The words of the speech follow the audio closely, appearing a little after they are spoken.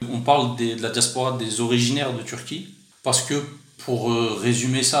parle de la diaspora des originaires de Turquie, parce que pour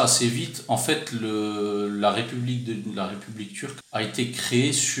résumer ça assez vite, en fait, la République turque a été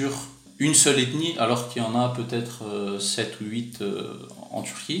créée sur une seule ethnie, alors qu'il y en a peut-être 7 ou 8 en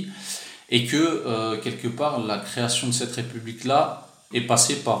Turquie, et que quelque part, la création de cette République-là est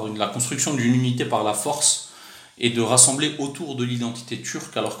passée par la construction d'une unité par la force, et de rassembler autour de l'identité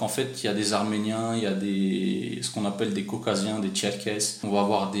turque, alors qu'en fait il y a des Arméniens, il y a ce qu'on appelle des Caucasiens, des Tcherkesses, on va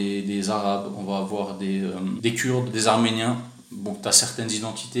avoir des Arabes, on va avoir des Kurdes, des Arméniens. Donc tu as certaines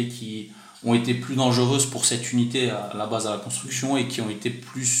identités qui ont été plus dangereuses pour cette unité à la base à la construction et qui ont été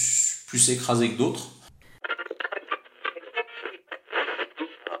plus écrasées que d'autres.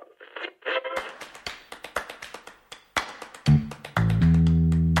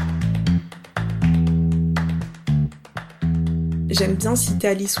 J'aime bien citer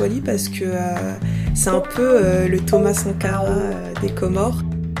Ali Swali parce que c'est un peu le Thomas Sankara des Comores.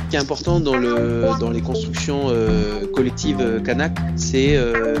 Ce qui est important dans les constructions collectives kanak, c'est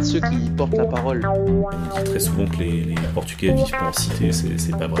ceux qui portent la parole. On dit très souvent que les Portugais vivent pas en cité,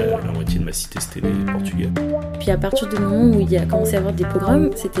 c'est pas vrai, la moitié de ma cité c'était les Portugais. Puis à partir du moment où il a commencé à avoir des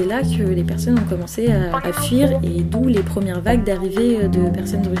pogroms, c'était là que les personnes ont commencé à fuir, et d'où les premières vagues d'arrivée de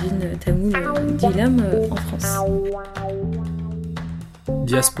personnes d'origine tamoule d'Ilam en France.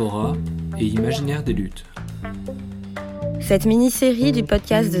 Diasporas et Imaginaires des luttes. Cette mini-série du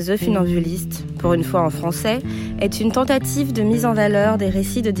podcast de The Funambuliste, pour une fois en français, est une tentative de mise en valeur des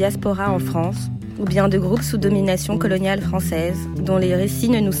récits de diaspora en France, ou bien de groupes sous domination coloniale française, dont les récits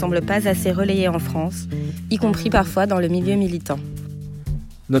ne nous semblent pas assez relayés en France, y compris parfois dans le milieu militant.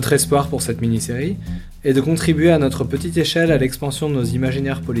 Notre espoir pour cette mini-série est de contribuer à notre petite échelle à l'expansion de nos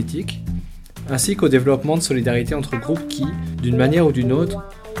imaginaires politiques, ainsi qu'au développement de solidarité entre groupes qui, d'une manière ou d'une autre,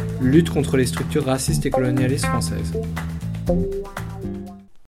 luttent contre les structures racistes et colonialistes françaises.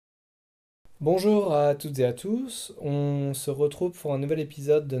 Bonjour à toutes et à tous, on se retrouve pour un nouvel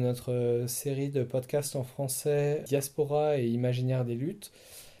épisode de notre série de podcasts en français Diasporas et Imaginaires des luttes,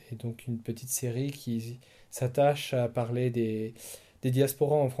 et donc une petite série qui s'attache à parler des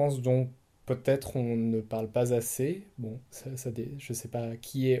diasporas en France dont peut-être on ne parle pas assez. Bon, je ne sais pas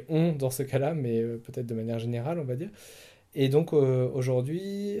qui est on dans ce cas-là, mais peut-être de manière générale, on va dire. Et donc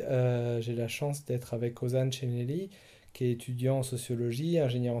aujourd'hui, j'ai la chance d'être avec Ozan Çeneli, qui est étudiant en sociologie,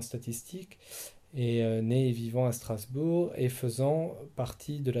 ingénieur en statistique, et né et vivant à Strasbourg, et faisant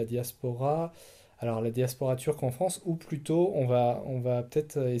partie de la diaspora, alors la diaspora turque en France, ou plutôt on va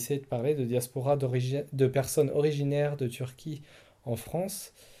peut-être essayer de parler de diaspora de personnes originaires de Turquie en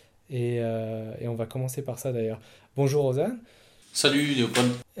France. Et on va commencer par ça d'ailleurs. Bonjour Ozan. Salut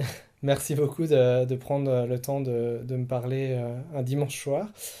Léopold. Merci beaucoup de prendre le temps de me parler un dimanche soir.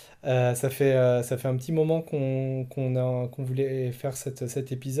 Ça fait un petit moment qu'on voulait faire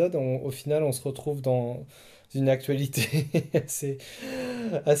cet épisode. Au final, on se retrouve dans une actualité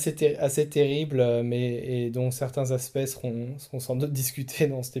assez terrible, et dont certains aspects seront sans doute discutés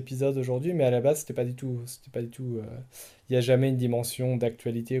dans cet épisode aujourd'hui. Mais à la base, c'était pas du tout. Il n'y a jamais une dimension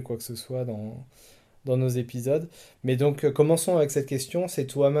d'actualité ou quoi que ce soit dans nos épisodes. Mais donc, commençons avec cette question. C'est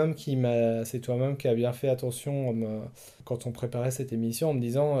toi-même qui a bien fait attention quand on préparait cette émission, en me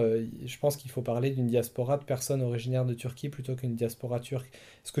disant je pense qu'il faut parler d'une diaspora de personnes originaires de Turquie plutôt qu'une diaspora turque.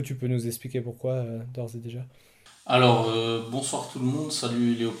 Est-ce que tu peux nous expliquer pourquoi, d'ores et déjà ? Alors, bonsoir tout le monde,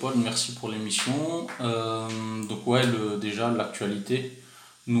 salut Léopold, merci pour l'émission. Donc ouais, déjà l'actualité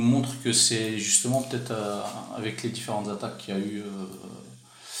nous montre que c'est justement peut-être avec les différentes attaques qu'il y a eu,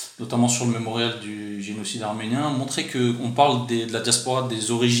 notamment sur le mémorial du génocide arménien, montrer qu'on parle de la diaspora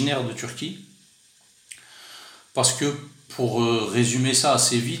des originaires de Turquie, parce que pour résumer ça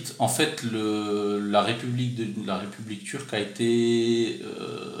assez vite, en fait la République turque a été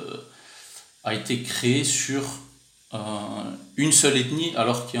créée sur une seule ethnie,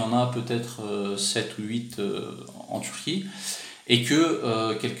 alors qu'il y en a peut-être 7 ou 8 en Turquie, et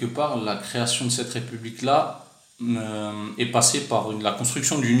que quelque part la création de cette République-là est passée par la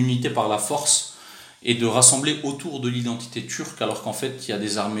construction d'une unité par la force, et de rassembler autour de l'identité turque, alors qu'en fait il y a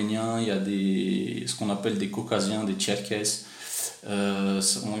des Arméniens, il y a ce qu'on appelle des Caucasiens, des Tcherkesses,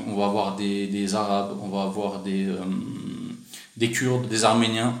 on va avoir des Arabes, on va avoir des Kurdes, des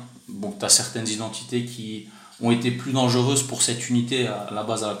Arméniens. Bon, tu as certaines identités qui ont été plus dangereuses pour cette unité à la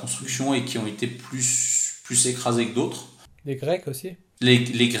base à la construction et qui ont été plus écrasées que d'autres. Les Grecs aussi.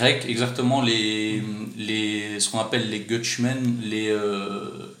 Les Grecs, exactement, ce qu'on appelle les Göçmen, les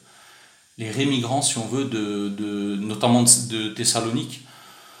rémigrants, si on veut, notamment de Thessalonique,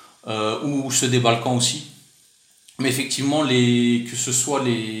 ou ceux des Balkans aussi. Mais effectivement, que ce soit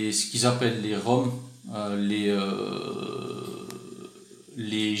ce qu'ils appellent les Roms, les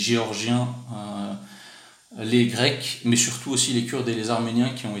les Géorgiens, les Grecs, mais surtout aussi les Kurdes et les Arméniens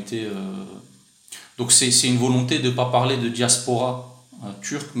qui ont été... Donc c'est une volonté de ne pas parler de diaspora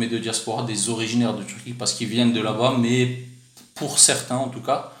turque, mais de diaspora des originaires de Turquie, parce qu'ils viennent de là-bas, mais pour certains en tout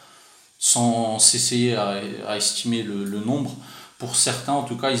cas, sans s'essayer à estimer le nombre, pour certains en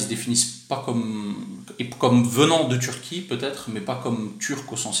tout cas, ils se définissent pas comme venant de Turquie peut-être, mais pas comme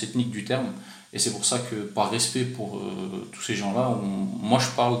turcs au sens ethnique du terme. Et c'est pour ça que, par respect pour tous ces gens-là, moi je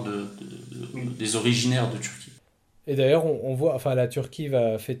parle des originaires de Turquie. Et d'ailleurs, on voit, enfin, la Turquie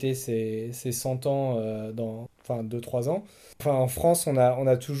va fêter ses 100 ans dans 2-3 ans. Enfin, en France, on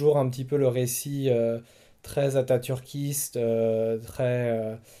a toujours un petit peu le récit très atatürkiste,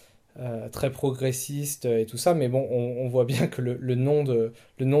 très progressiste et tout ça. Mais bon, on voit bien que le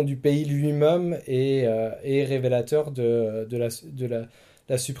nom du pays lui-même est révélateur de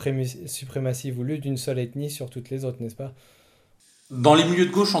la suprématie voulue d'une seule ethnie sur toutes les autres, n'est-ce pas ? Dans les milieux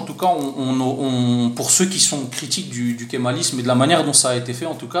de gauche, en tout cas, pour ceux qui sont critiques du kémalisme et de la manière dont ça a été fait,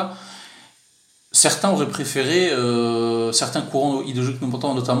 en tout cas, certains auraient préféré, certains courants idéologiques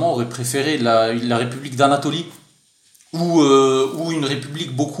notamment, auraient préféré la République d'Anatolie, ou une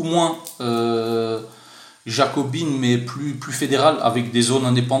république beaucoup moins jacobine, mais plus fédérale, avec des zones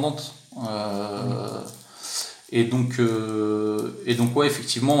indépendantes. Et donc, ouais,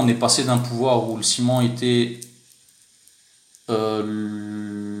 effectivement, on est passé d'un pouvoir où le ciment était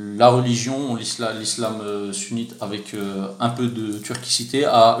la religion, l'islam sunnite avec un peu de turquicité,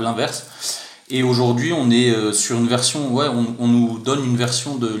 à l'inverse. Et aujourd'hui, on est sur une version, ouais, on nous donne une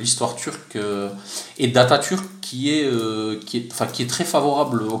version de l'histoire turque et d'Atatürk qui est très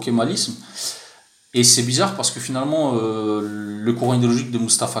favorable au kémalisme. Et c'est bizarre parce que finalement, le courant idéologique de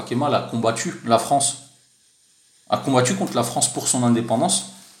Mustafa Kemal a combattu contre la France pour son indépendance.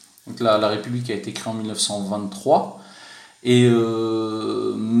 Donc la République a été créée en 1923.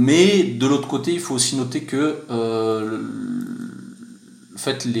 Mais de l'autre côté, il faut aussi noter que en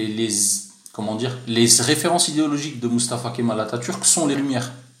fait, les références idéologiques de Mustafa Kemal Atatürk sont les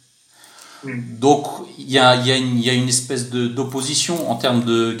Lumières. Donc il y a une espèce d'opposition en termes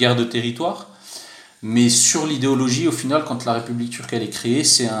de guerre de territoire, mais sur l'idéologie, au final, quand la République turque elle est créée,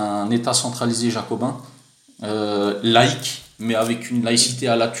 c'est un État centralisé jacobin, laïque, mais avec une laïcité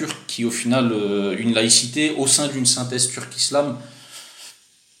à la turque qui, au final, une laïcité au sein d'une synthèse turc-islam.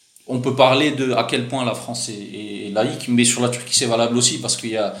 On peut parler de à quel point la France est laïque, mais sur la Turquie c'est valable aussi, parce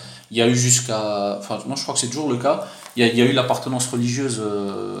qu'il y a eu moi je crois que c'est toujours le cas, il y a eu l'appartenance religieuse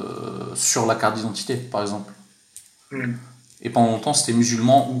sur la carte d'identité, par exemple. Et pendant longtemps c'était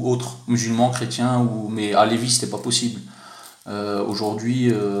musulman ou autre, musulman, chrétien, mais à Lévis c'était pas possible. Aujourd'hui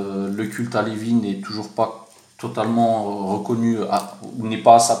le culte à Lévis n'est toujours pas totalement reconnu, ou n'est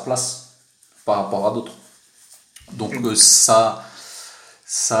pas à sa place par rapport à d'autres. Donc ça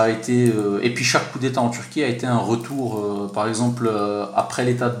a été... et puis chaque coup d'État en Turquie a été un retour, par exemple, après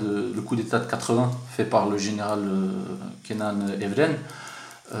le coup d'État de 80, fait par le général Kenan Evren,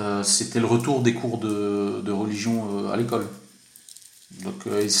 c'était le retour des cours de religion à l'école. Donc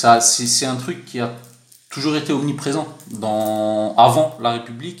ça, c'est un truc qui a toujours été omniprésent avant la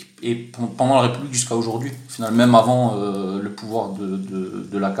République et pendant la République jusqu'à aujourd'hui, finalement, même avant le pouvoir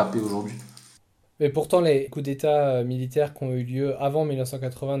de l'AKP aujourd'hui. Mais pourtant, les coups d'État militaires qui ont eu lieu avant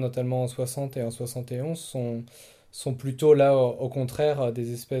 1980, notamment en 60 et en 71, sont plutôt là, au contraire,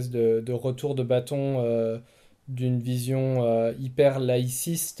 des espèces de retour de bâton d'une vision hyper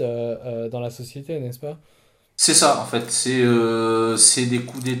laïciste dans la société, n'est-ce pas ? C'est ça, en fait. C'est des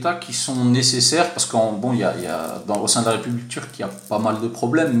coups d'État qui sont nécessaires parce qu'au sein de la République turque, il y a pas mal de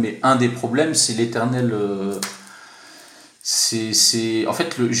problèmes, mais un des problèmes, c'est l'éternel... en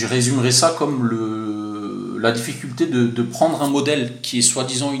fait, je résumerais ça comme la difficulté de prendre un modèle qui est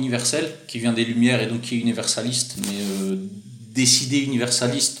soi-disant universel, qui vient des Lumières et donc qui est universaliste, mais décidé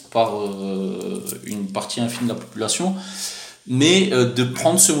universaliste par une partie infime de la population, mais de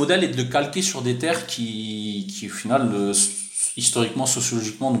prendre ce modèle et de le calquer sur des terres qui au final, historiquement,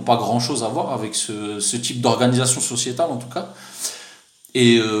 sociologiquement, n'ont pas grand-chose à voir avec ce type d'organisation sociétale, en tout cas.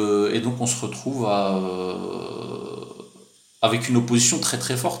 Et donc on se retrouve avec une opposition très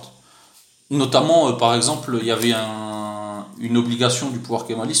très forte. Notamment, par exemple, il y avait une obligation du pouvoir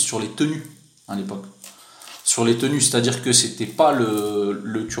kémaliste sur les tenues à l'époque. Sur les tenues, c'est-à-dire que c'était pas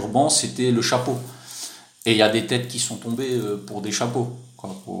le turban, c'était le chapeau. Et il y a des têtes qui sont tombées pour des chapeaux,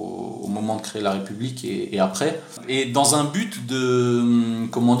 quoi, au moment de créer la République et après. Et dans un but de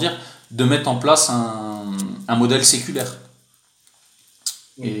mettre en place un modèle séculaire.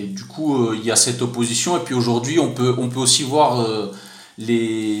 Et du coup, il y a cette opposition. Et puis aujourd'hui, on peut aussi voir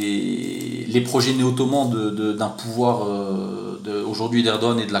les projets néo-ottomans d'un pouvoir aujourd'hui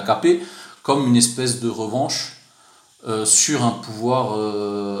d'Erdogan et de l'AKP comme une espèce de revanche sur un pouvoir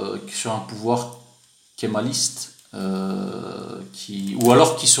kémaliste ou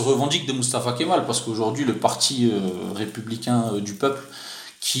alors qui se revendique de Mustafa Kemal, parce qu'aujourd'hui le parti républicain du peuple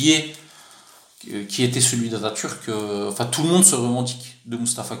qui était celui d'Atatürk, tout le monde se revendique de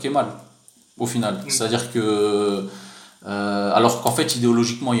Mustafa Kemal au final. C'est-à-dire que alors qu'en fait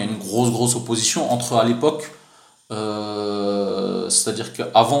idéologiquement il y a une grosse opposition entre à l'époque, c'est-à-dire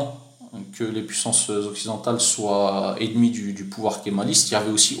qu'avant que les puissances occidentales soient ennemies du pouvoir kémaliste, il y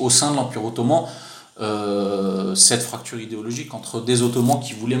avait aussi au sein de l'Empire ottoman cette fracture idéologique entre des Ottomans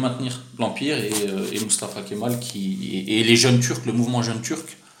qui voulaient maintenir l'Empire et Mustafa Kemal et les jeunes Turcs, le mouvement jeune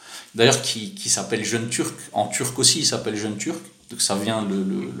turc, d'ailleurs qui s'appelle jeune turc, en turc aussi il s'appelle jeune turc, donc ça vient,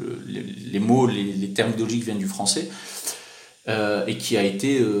 les mots, les termes idéologiques viennent du français, et qui a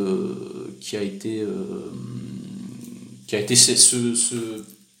été ce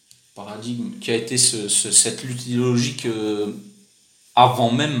paradigme, qui a été cette lutte idéologique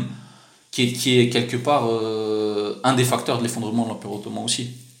avant même, qui est quelque part un des facteurs de l'effondrement de l'Empire ottoman aussi.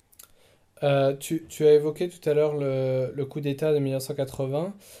 Tu as évoqué tout à l'heure le coup d'État de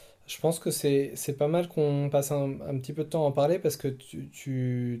 1980. Je pense que c'est pas mal qu'on passe un petit peu de temps à en parler, parce que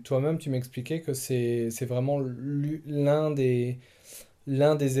toi-même tu m'expliquais que c'est vraiment l'un des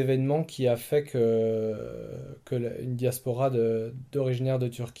événements qui a fait que une diaspora d'originaires de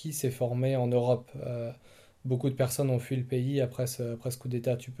Turquie s'est formée en Europe. Beaucoup de personnes ont fui le pays après ce coup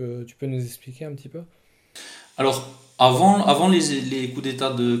d'État. Tu peux nous expliquer un petit peu ? Alors, avant les coups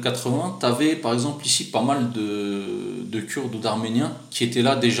d'État de 80, tu avais par exemple ici pas mal de Kurdes ou d'Arméniens qui étaient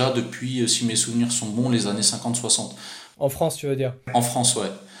là déjà depuis, si mes souvenirs sont bons, les années 50-60. En France, tu veux dire ? En France,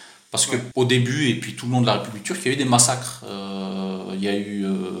 ouais. Parce qu'au début, et puis tout le long de la République turque, il y a eu des massacres. Il y a eu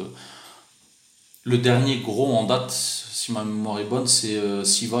le dernier gros en date, si ma mémoire est bonne, c'est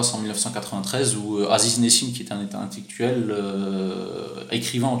Sivas en 1993, où Aziz Nesin, qui est un intellectuel,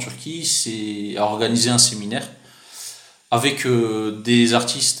 écrivain en Turquie, a organisé un séminaire avec des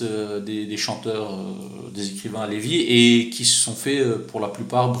artistes, des chanteurs, des écrivains à Lévis, et qui se sont fait, pour la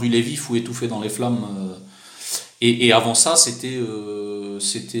plupart, brûler vifs ou étouffés dans les flammes. Et avant ça, c'était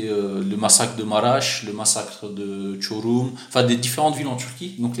le massacre de Maraş, le massacre de Çorum, des différentes villes en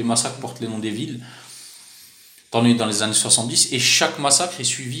Turquie. Donc les massacres portent les noms des villes dans les années 70, et chaque massacre est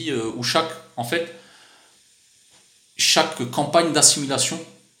suivi, chaque campagne d'assimilation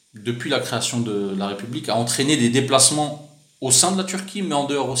depuis la création de la République a entraîné des déplacements au sein de la Turquie, mais en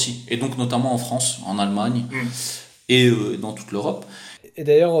dehors aussi, et donc notamment en France, en Allemagne et dans toute l'Europe. Et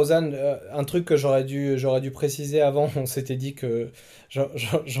d'ailleurs, Ozan, un truc que j'aurais dû préciser avant, on s'était dit que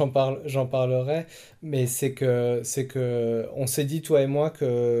j'en parlerai, mais c'est que on s'est dit, toi et moi,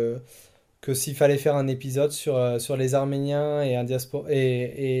 que s'il fallait faire un épisode sur les Arméniens et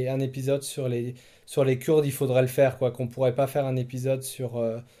un épisode sur les Kurdes, il faudrait le faire, quoi, qu'on pourrait pas faire un épisode sur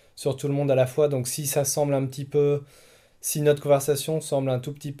tout le monde à la fois. Donc si notre conversation semble un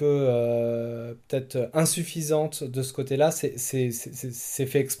tout petit peu peut-être insuffisante de ce côté-là, c'est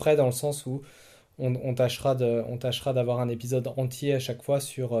fait exprès, dans le sens où on tâchera d'avoir un épisode entier à chaque fois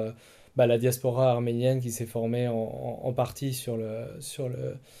sur la diaspora arménienne qui s'est formée en partie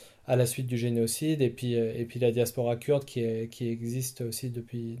à la suite du génocide, et puis la diaspora kurde qui existe aussi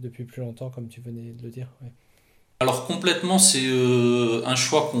depuis plus longtemps, comme tu venais de le dire. Ouais. Alors complètement, c'est un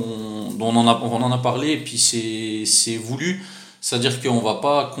choix dont on en a parlé, et puis c'est voulu. C'est-à-dire qu'on ne va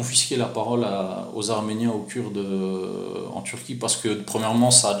pas confisquer la parole aux Arméniens, aux Kurdes en Turquie, parce que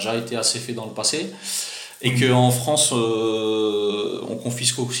premièrement, ça a déjà été assez fait dans le passé, et qu'en France, on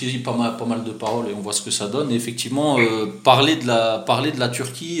confisque aussi pas mal de paroles, et on voit ce que ça donne. Et effectivement, parler de la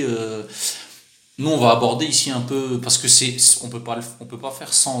Turquie, nous on va aborder ici un peu, parce que on peut pas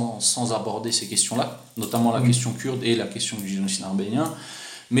faire sans aborder ces questions-là, notamment la question kurde et la question du génocide arménien.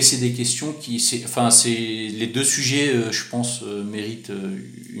 Mais c'est des questions les deux sujets, je pense, méritent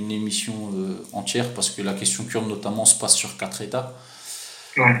une émission entière, parce que la question kurde notamment se passe sur 4 États.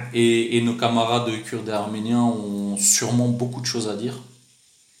 Ouais. Et nos camarades kurdes et arméniens ont sûrement beaucoup de choses à dire,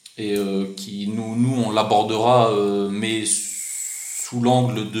 et nous on l'abordera, mais sous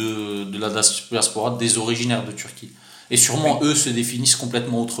l'angle de la diaspora, des originaires de Turquie. Et sûrement eux se définissent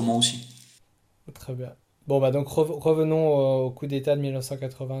complètement autrement aussi. Très bien. Bon, donc revenons au coup d'État de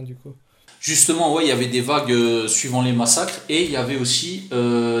 1980 du coup. Justement, ouais, il y avait des vagues suivant les massacres, et il y avait aussi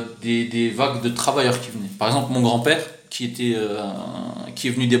des vagues de travailleurs qui venaient. Par exemple, mon grand-père, qui est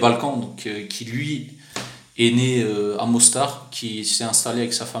venu des Balkans, donc qui lui est né à Mostar, qui s'est installé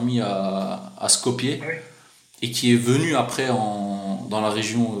avec sa famille à Skopje, et qui est venu après dans la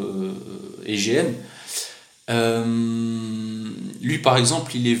région égéenne. Lui, par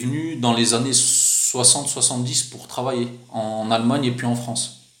exemple, il est venu dans les années 60-70 pour travailler en Allemagne et puis en France.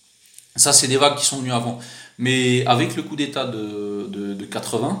 Ça, c'est des vagues qui sont venues avant. Mais avec le coup d'État de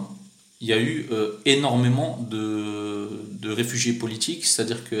 80, il y a eu énormément de réfugiés politiques,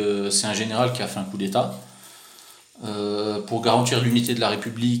 c'est-à-dire que c'est un général qui a fait un coup d'État pour garantir l'unité de la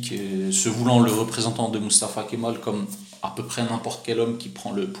République, se voulant le représentant de Mustafa Kemal comme à peu près n'importe quel homme qui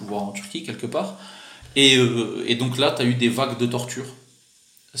prend le pouvoir en Turquie, quelque part. Et donc là, tu as eu des vagues de torture.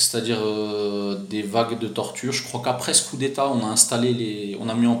 C'est-à-dire des vagues de torture. Je crois qu'après ce coup d'État, on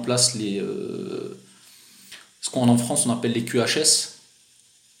a mis en place ce qu'on en France on appelle les QHS.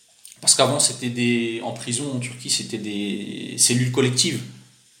 Parce qu'avant, en prison en Turquie, c'était des cellules collectives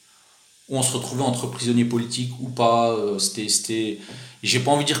où on se retrouvait entre prisonniers politiques ou pas. J'ai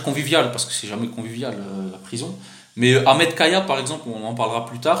pas envie de dire convivial, parce que c'est jamais convivial la prison. Mais Ahmed Kaya, par exemple, on en parlera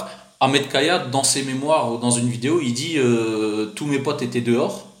plus tard. Ahmed Kaya, dans ses mémoires, dans une vidéo, il dit tous mes potes étaient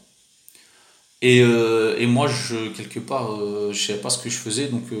dehors. Et moi, quelque part, je savais pas ce que je faisais,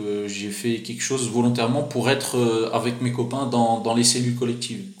 donc j'ai fait quelque chose volontairement pour être avec mes copains dans les cellules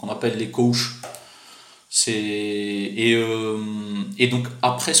collectives, qu'on appelle les couches. Et donc,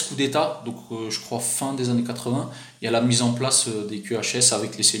 après ce coup d'État, donc je crois fin des années 80, il y a la mise en place des QHS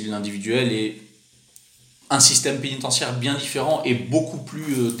avec les cellules individuelles et un système pénitentiaire bien différent et beaucoup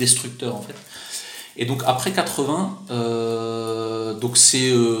plus destructeur en fait. Et donc après 80, donc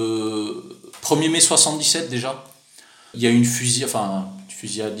c'est 1er mai 77 déjà, il y a eu il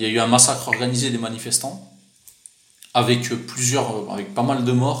y a eu un massacre organisé des manifestants avec pas mal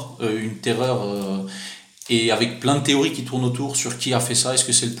de morts, une terreur et avec plein de théories qui tournent autour sur qui a fait ça, est-ce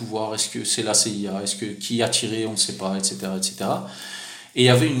que c'est le pouvoir, est-ce que c'est la CIA, qui a tiré, on ne sait pas, etc., etc. Et il y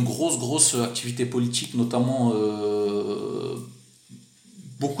avait une grosse activité politique, notamment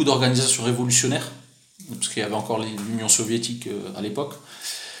beaucoup d'organisations révolutionnaires, parce qu'il y avait encore l'Union soviétique à l'époque,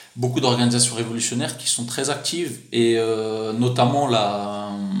 beaucoup d'organisations révolutionnaires qui sont très actives, et notamment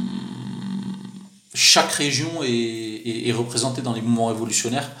chaque région est représentée dans les mouvements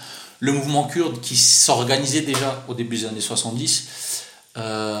révolutionnaires. Le mouvement kurde qui s'organisait déjà au début des années 70,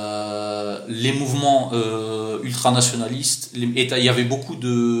 les mouvements ultranationalistes, il y avait beaucoup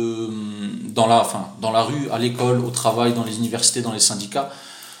dans la rue, à l'école, au travail, dans les universités, dans les syndicats,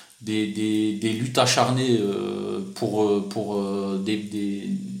 des luttes acharnées pour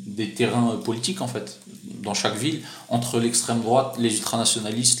des terrains politiques en fait, dans chaque ville, entre l'extrême droite, les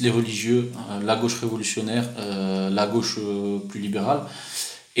ultranationalistes, les religieux, la gauche révolutionnaire, la gauche plus libérale.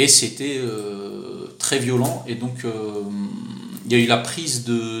 Et c'était très violent, et donc il y a eu la prise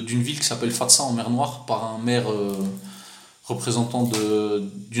d'une ville qui s'appelle Fatsa en mer Noire par un maire représentant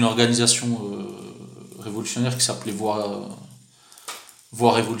d'une organisation révolutionnaire qui s'appelait Voix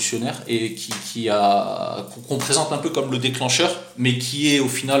révolutionnaire, et qu'on présente un peu comme le déclencheur, mais qui est au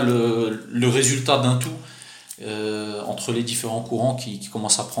final le résultat d'un tout entre les différents courants qui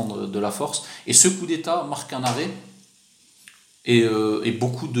commencent à prendre de la force. Et ce coup d'État marque un arrêt. Et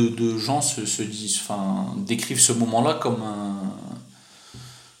beaucoup de gens décrivent ce moment-là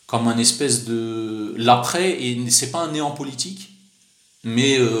comme un espèce de l'après, et c'est pas un néant politique,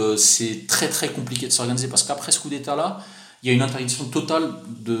 mais c'est très très compliqué de s'organiser, parce qu'après ce coup d'État-là, il y a une interdiction totale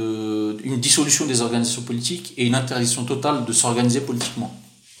une dissolution des organisations politiques et une interdiction totale de s'organiser politiquement.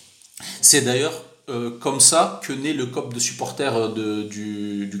 C'est d'ailleurs comme ça que naît le club de supporters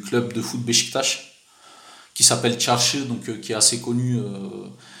du club de foot Beşiktaş, qui s'appelle Çarşı, donc qui est assez connu.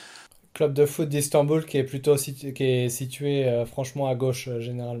 Club de foot d'Istanbul qui est situé franchement à gauche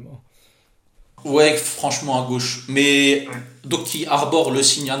généralement. Ouais, franchement à gauche, mais donc qui arbore le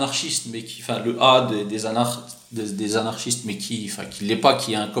signe anarchiste, mais le A des anarchistes, mais qui l'est pas,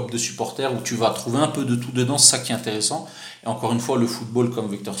 qui est un club de supporters où tu vas trouver un peu de tout dedans. C'est ça qui est intéressant. Et encore une fois, le football comme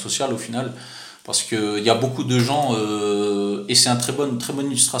vecteur social au final, parce que il y a beaucoup de gens et c'est une très bonne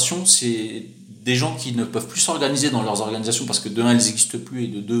illustration. C'est des gens qui ne peuvent plus s'organiser dans leurs organisations parce que de un, elles n'existent plus, et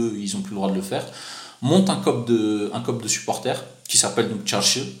de deux, ils n'ont plus le droit de le faire, montent un club de supporters qui s'appelle donc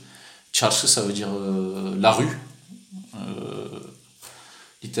Çarşı. Çarşı, ça veut dire la rue,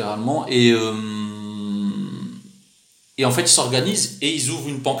 littéralement. Et en fait, ils s'organisent et ils ouvrent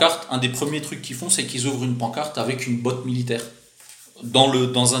une pancarte. Un des premiers trucs qu'ils font, c'est qu'ils ouvrent une pancarte avec une botte militaire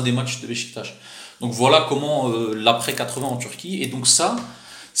dans un des matchs de Beşiktaş. Donc voilà comment l'après 80 en Turquie. Et donc ça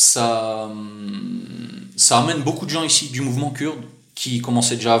amène beaucoup de gens ici du mouvement kurde qui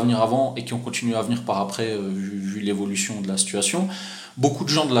commençaient déjà à venir avant et qui ont continué à venir par après vu l'évolution de la situation. Beaucoup de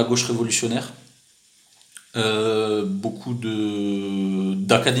gens de la gauche révolutionnaire, beaucoup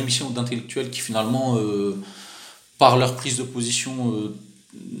d'académiciens ou d'intellectuels qui finalement par leur prise de position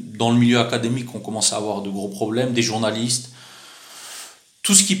dans le milieu académique, ont commencé à avoir de gros problèmes, des journalistes.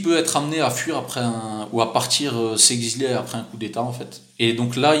 Tout ce qui peut être amené à fuir après ou à partir, s'exiler après un coup d'État, en fait. Et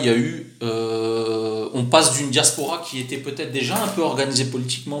donc là, il y a eu... on passe d'une diaspora qui était peut-être déjà un peu organisée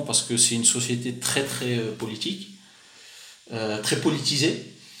politiquement, parce que c'est une société très, très politique, très politisée,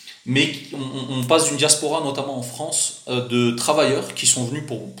 mais on passe d'une diaspora, notamment en France, de travailleurs qui sont venus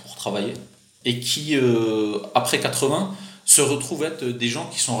pour travailler, et qui, après 80, se retrouvent être des gens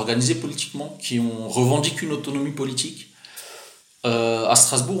qui sont organisés politiquement, qui revendiquent une autonomie politique. À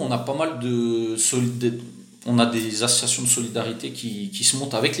Strasbourg, on a pas mal on a des associations de solidarité qui se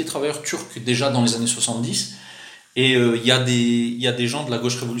montent avec les travailleurs turcs déjà dans les années 70, et il y a des gens de la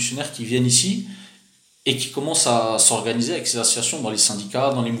gauche révolutionnaire qui viennent ici et qui commencent à s'organiser avec ces associations dans les syndicats,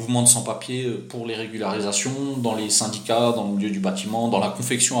 dans les mouvements de sans-papiers pour les régularisations, dans les syndicats, dans le milieu du bâtiment, dans la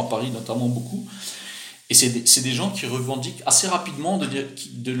confection à Paris notamment beaucoup. Et c'est des gens qui revendiquent assez rapidement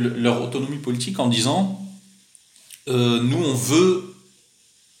de leur autonomie politique en disant nous on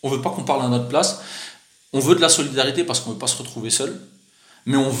veut pas qu'on parle à notre place, on veut de la solidarité parce qu'on veut pas se retrouver seul,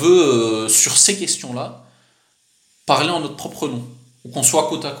 mais on veut sur ces questions-là parler en notre propre nom, ou qu'on soit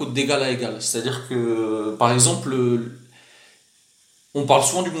côte à côte, d'égal à égal. C'est-à-dire que par exemple on parle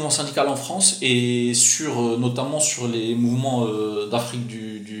souvent du mouvement syndical en France, et notamment sur les mouvements d'Afrique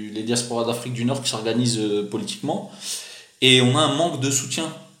les diasporas d'Afrique du Nord qui s'organisent politiquement, et on a un manque de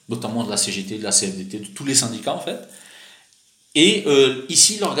soutien, notamment de la CGT, de la CFDT, de tous les syndicats en fait. Et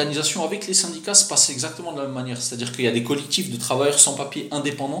ici, l'organisation avec les syndicats se passe exactement de la même manière, c'est-à-dire qu'il y a des collectifs de travailleurs sans papier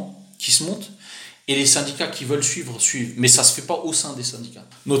indépendants qui se montent, et les syndicats qui veulent suivent, mais ça se fait pas au sein des syndicats.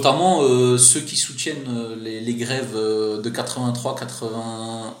 Notamment ceux qui soutiennent les grèves de 83,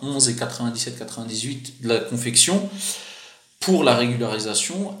 91 et 97, 98 de la confection pour la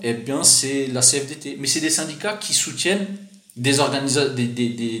régularisation, eh bien c'est la CFDT. Mais c'est des syndicats qui soutiennent des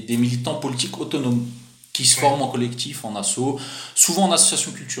militants politiques autonomes, qui se forment en collectif, en asso, souvent en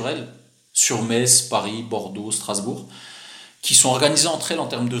association culturelle, sur Metz, Paris, Bordeaux, Strasbourg, qui sont organisées entre elles en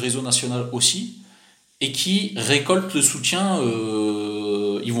termes de réseau national aussi, et qui récoltent le soutien,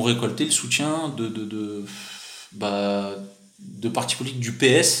 ils vont récolter le soutien de partis politiques du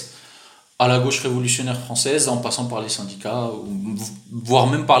PS à la gauche révolutionnaire française, en passant par les syndicats, voire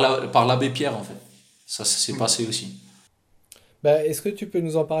même par l'abbé Pierre, en fait. Ça s'est passé aussi. Est-ce que tu peux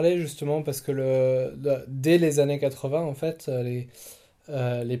nous en parler justement, parce que dès les années 80, en fait,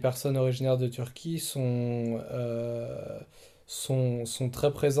 les personnes originaires de Turquie sont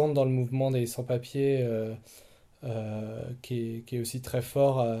très présentes dans le mouvement des sans-papiers, qui est aussi très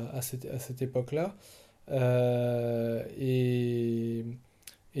fort à cette époque-là, et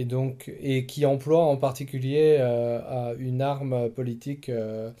qui emploie en particulier une arme politique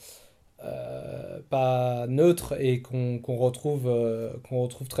pas neutre, et qu'on retrouve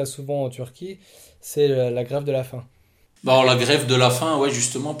très souvent en Turquie, c'est la grève de la faim. Alors la grève de la faim, ouais,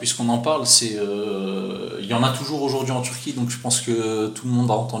 justement, puisqu'on en parle, il y en a toujours aujourd'hui en Turquie, donc je pense que tout le monde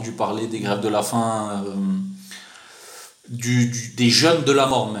a entendu parler des grèves de la faim, des jeunes de la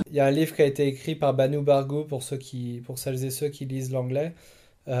mort même. Il y a un livre qui a été écrit par Banu Bargou, pour celles et ceux qui lisent l'anglais,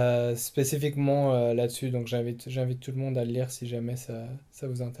 spécifiquement là-dessus, donc j'invite tout le monde à le lire si jamais ça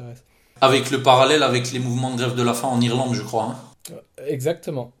vous intéresse. Avec le parallèle avec les mouvements de grève de la faim en Irlande, je crois. Hein.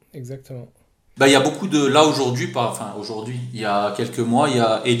 Exactement. Il y a beaucoup aujourd'hui, il y a quelques mois, il y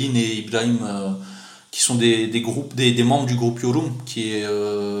a Elin et Ibrahim qui sont des membres du groupe Yorum, qui est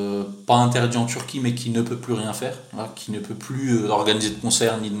pas interdit en Turquie, mais qui ne peut plus rien faire, qui ne peut plus organiser de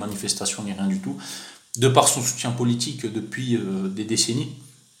concerts, ni de manifestations, ni rien du tout, de par son soutien politique depuis des décennies,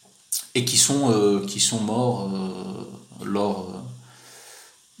 et qui sont morts lors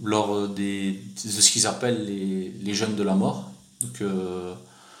de ce qu'ils appellent les jeunes de la mort. Donc,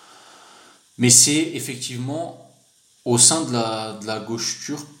 mais c'est effectivement au sein de la gauche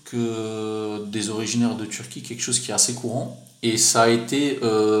turque, des originaires de Turquie, quelque chose qui est assez courant, et ça a été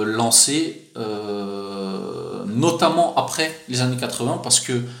lancé notamment après les années 80, parce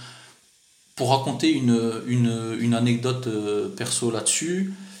que, pour raconter une anecdote perso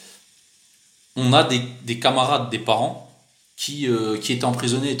là-dessus, on a des camarades des parents qui étaient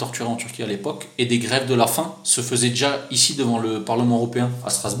emprisonnés et torturés en Turquie à l'époque, et des grèves de la faim se faisaient déjà ici devant le Parlement européen,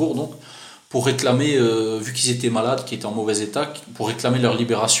 à Strasbourg, donc, pour réclamer, vu qu'ils étaient malades, qu'ils étaient en mauvais état, pour réclamer leur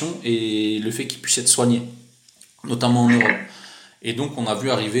libération et le fait qu'ils puissent être soignés, notamment en Europe. Et donc on a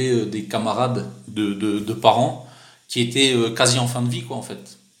vu arriver des camarades de parents qui étaient quasi en fin de vie, quoi, en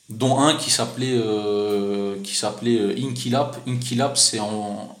fait, dont un qui s'appelait Inkilap. Inkilap, c'est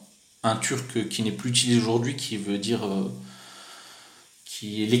un turc qui n'est plus utilisé aujourd'hui, qui veut dire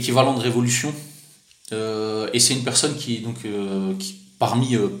qui est l'équivalent de révolution Et c'est une personne qui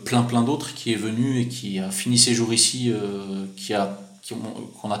parmi plein d'autres, qui est venue et qui a fini ses jours ici, qu'ils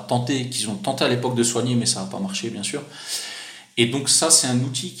ont tenté à l'époque de soigner, mais ça n'a pas marché, bien sûr. Et donc ça, c'est un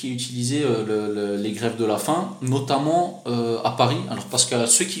outil qui est utilisé, les grèves de la faim, notamment à Paris. Alors parce que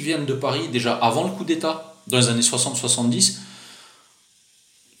ceux qui viennent de Paris, déjà avant le coup d'État, dans les années 60-70,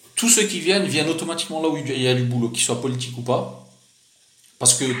 tous ceux qui viennent automatiquement là où il y a du boulot, qu'il soit politique ou pas.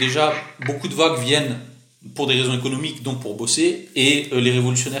 Parce que déjà, beaucoup de vagues viennent pour des raisons économiques, donc pour bosser, et les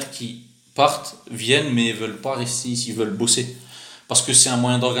révolutionnaires qui partent viennent, mais ne veulent pas rester ici, ils veulent bosser. Parce que c'est un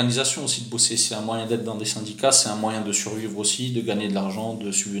moyen d'organisation aussi de bosser, c'est un moyen d'être dans des syndicats, c'est un moyen de survivre aussi, de gagner de l'argent,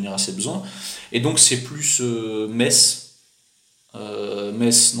 de subvenir à ses besoins. Et donc c'est plus Metz,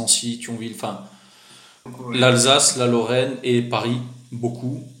 Nancy, Thionville, enfin l'Alsace, la Lorraine et Paris,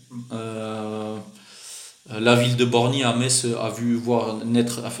 beaucoup. La ville de Borny à Metz a vu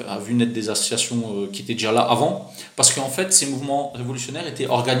naître des associations qui étaient déjà là avant, parce qu'en fait ces mouvements révolutionnaires étaient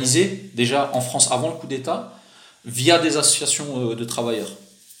organisés déjà en France avant le coup d'État via des associations de travailleurs.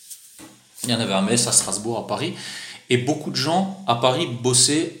 Il y en avait à Metz, à Strasbourg, à Paris, et beaucoup de gens à Paris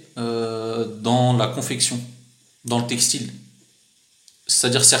bossaient dans la confection, dans le textile.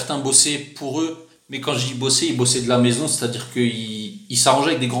 C'est-à-dire certains bossaient pour eux, mais quand je dis bosser, ils bossaient de la maison, c'est-à-dire qu'ils s'arrangeaient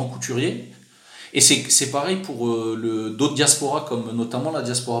avec des grands couturiers. Et c'est pareil pour d'autres diasporas, comme notamment la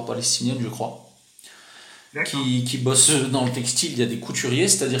diaspora palestinienne, je crois, qui bossent dans le textile. Il y a des couturiers,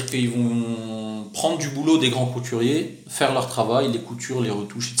 c'est-à-dire qu'ils vont prendre du boulot des grands couturiers, faire leur travail, les coutures, les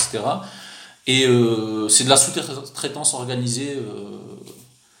retouches, etc. Et c'est de la sous-traitance organisée,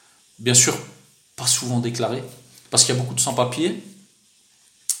 bien sûr, pas souvent déclarée, parce qu'il y a beaucoup de sans-papiers.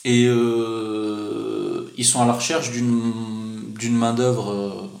 Et ils sont à la recherche d'une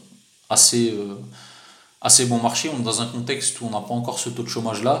main-d'œuvre assez bon marché. On est dans un contexte où on n'a pas encore ce taux de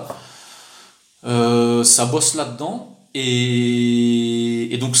chômage là. Ça bosse là-dedans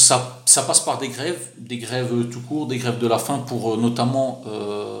et donc ça passe par des grèves tout court, des grèves de la faim pour notamment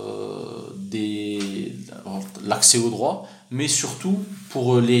l'accès aux droits, mais surtout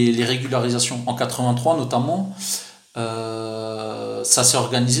pour les régularisations. En 83 notamment, ça s'est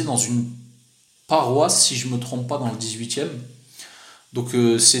organisé dans une paroisse, si je ne me trompe pas, dans le 18e. Donc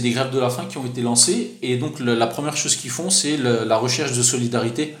c'est des grèves de la faim qui ont été lancées, et donc la première chose qu'ils font, c'est la recherche de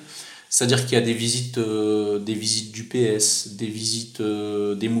solidarité. C'est-à-dire qu'il y a des visites du PS, des visites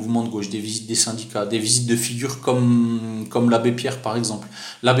des mouvements de gauche, des visites des syndicats, des visites de figures comme l'abbé Pierre par exemple.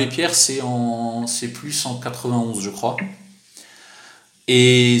 L'abbé Pierre c'est plus en 91 je crois.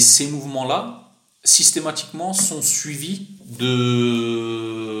 Et ces mouvements-là, systématiquement, sont suivis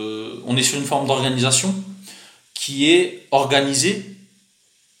on est sur une forme d'organisation qui est organisée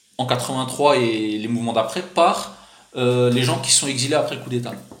en 83 et les mouvements d'après par les gens qui sont exilés après le coup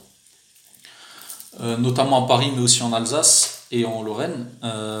d'État. Notamment à Paris, mais aussi en Alsace et en Lorraine.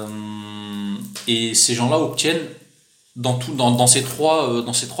 Et ces gens-là obtiennent, dans ces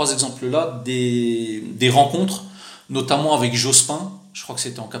trois exemples-là, des rencontres, notamment avec Jospin. Je crois que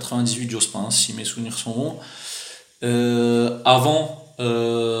c'était en 98, Jospin, si mes souvenirs sont bons. Avant,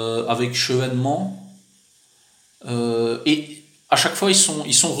 avec Chevènement. Et à chaque fois, ils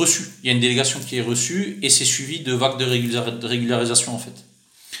sont reçus. Il y a une délégation qui est reçue et c'est suivi de vagues de régularisation, en fait.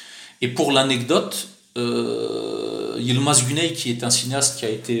 Et pour l'anecdote, Yılmaz Güney, qui est un cinéaste qui a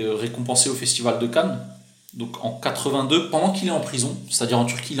été récompensé au Festival de Cannes, donc en 82, pendant qu'il est en prison, c'est-à-dire en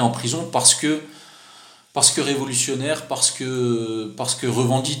Turquie, il est en prison parce que révolutionnaire, parce que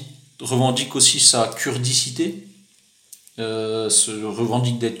revendique aussi sa kurdicité, se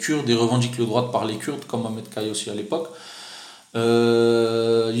revendique d'être kurde et revendique le droit de parler kurde, comme Ahmet Kaya aussi à l'époque.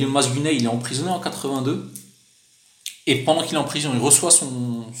 Yılmaz Güney, il est emprisonné en 82. Et pendant qu'il est en prison, il reçoit sa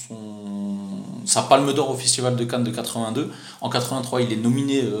palme d'or au Festival de Cannes de 82. En 83, il est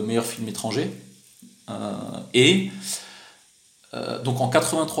nominé meilleur film étranger. Donc en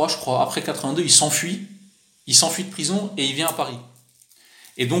 83, je crois, après 82, il s'enfuit de prison et il vient à Paris.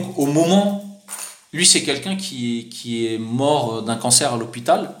 Et donc au moment, lui c'est quelqu'un qui est mort d'un cancer à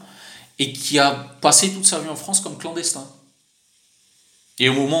l'hôpital et qui a passé toute sa vie en France comme clandestin. Et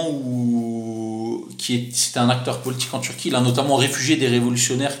au moment où c'était un acteur politique en Turquie, il a notamment réfugié des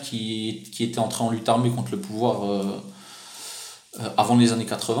révolutionnaires qui étaient entrés en lutte armée contre le pouvoir avant les années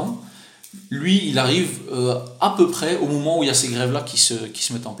 80. Lui, il arrive à peu près au moment où il y a ces grèves-là qui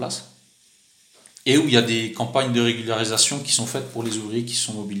se mettent en place et où il y a des campagnes de régularisation qui sont faites pour les ouvriers qui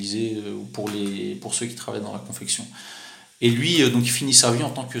sont mobilisés ou pour ceux qui travaillent dans la confection. Et lui, donc, il finit sa vie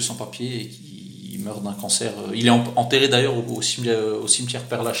en tant que sans-papier et il meurt d'un cancer. Il est enterré d'ailleurs au cimetière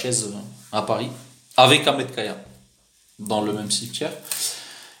Père-Lachaise à Paris, avec Ahmet Kaya, dans le même cimetière.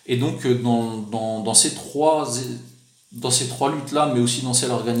 Et donc dans ces trois luttes-là, mais aussi dans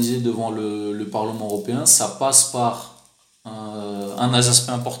celles organisées devant le Parlement européen, ça passe par un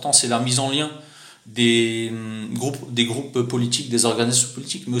aspect important, c'est la mise en lien des groupes politiques, des organisations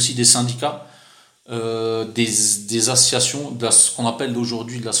politiques, mais aussi des syndicats, des associations, ce qu'on appelle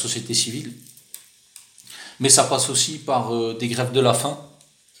aujourd'hui de la société civile. Mais ça passe aussi par des grèves de la faim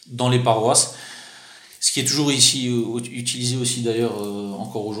dans les paroisses, ce qui est toujours ici utilisé aussi d'ailleurs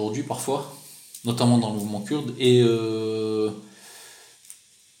encore aujourd'hui parfois, notamment dans le mouvement kurde, et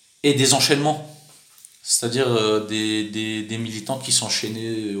des enchaînements, c'est-à-dire des militants qui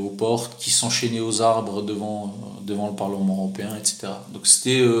s'enchaînaient aux portes, qui s'enchaînaient aux arbres devant le Parlement européen, etc. Donc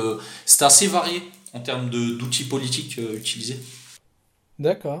c'était assez varié en termes d'outils politiques utilisés.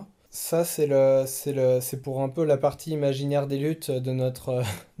 D'accord. Ça, c'est pour un peu la partie imaginaire des luttes de notre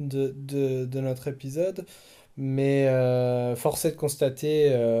épisode. Mais force est de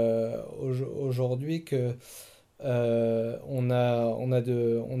constater aujourd'hui que on a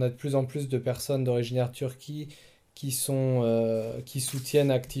de plus en plus de personnes d'originaire Turquie qui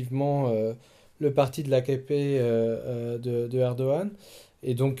soutiennent activement le parti de l'AKP de Erdogan.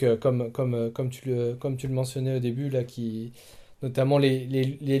 Et donc, comme tu le mentionnais au début, là, notamment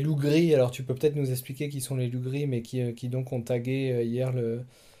les loups gris. Alors tu peux peut-être nous expliquer qui sont les loups gris, mais qui donc ont tagué hier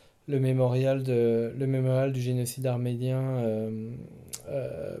le mémorial du génocide arménien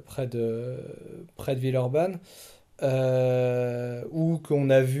près de Villeurbanne, ou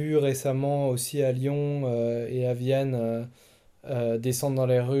qu'on a vu récemment aussi à Lyon et à Vienne descendre dans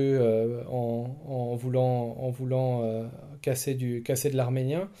les rues en voulant casser de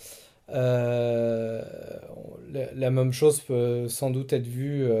l'arménien. La même chose peut sans doute être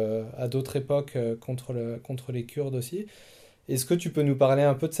vue à d'autres époques contre les Kurdes aussi. Est-ce que tu peux nous parler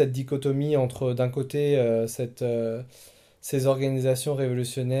un peu de cette dichotomie entre, d'un côté, ces organisations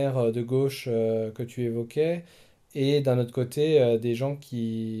révolutionnaires de gauche que tu évoquais, et d'un autre côté, des gens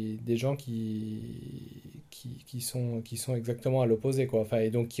qui sont exactement à l'opposé, quoi. Enfin, et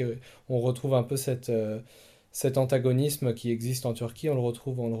donc on retrouve un peu cet antagonisme qui existe en Turquie, on le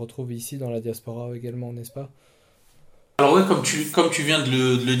retrouve ici dans la diaspora également, n'est-ce pas? Alors oui, comme tu viens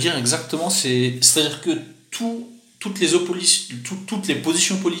de le dire exactement, c'est-à-dire que toutes les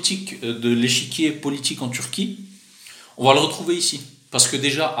positions politiques de l'échiquier politique en Turquie, on va le retrouver ici. Parce que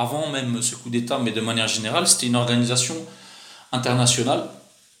déjà, avant même ce coup d'État, mais de manière générale, c'était une organisation internationale,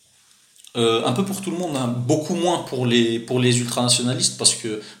 un peu pour tout le monde, hein, beaucoup moins pour les ultranationalistes,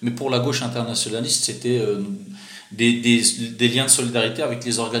 mais pour la gauche internationaliste, c'était des liens de solidarité avec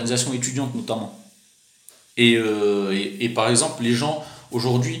les organisations étudiantes notamment. Et par exemple, les gens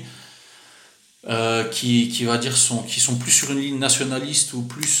aujourd'hui qui sont plus sur une ligne nationaliste ou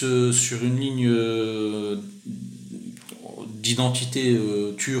plus sur une ligne d'identité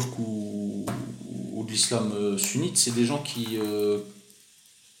turque ou de l'islam sunnite, c'est des gens qui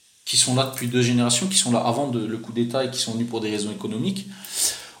sont là depuis 2 générations, qui sont là avant le coup d'État et qui sont venus pour des raisons économiques,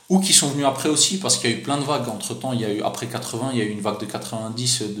 ou qui sont venus après aussi, parce qu'il y a eu plein de vagues. Entre-temps, après 80, il y a eu une vague de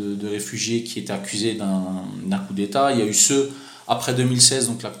 90 de réfugiés qui étaient accusés d'un coup d'État. Il y a eu ceux après 2016,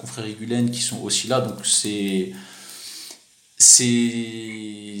 donc la confrérie Gülen, qui sont aussi là. Donc c'est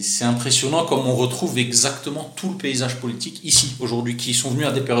impressionnant comme on retrouve exactement tout le paysage politique ici, aujourd'hui, qui sont venus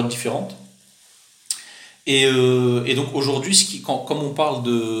à des périodes différentes. Et donc aujourd'hui, comme on parle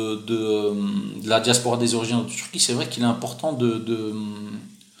de la diaspora des origines de Turquie, c'est vrai qu'il est important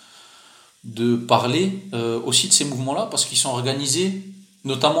de parler aussi de ces mouvements-là, parce qu'ils sont organisés,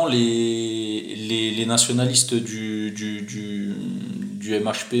 notamment les nationalistes du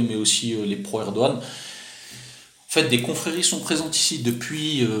MHP, mais aussi les pro-Erdogan. En fait, des confréries sont présentes ici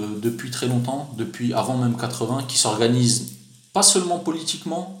depuis très longtemps, depuis avant même 80, qui s'organisent pas seulement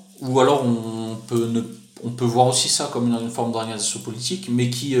politiquement, ou alors on peut voir aussi ça comme une forme d'organisation politique,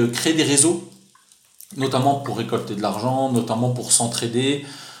 mais qui créent des réseaux, notamment pour récolter de l'argent, notamment pour s'entraider,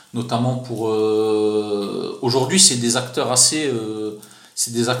 notamment pour... Aujourd'hui, c'est des acteurs assez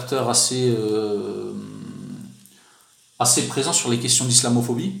présents sur les questions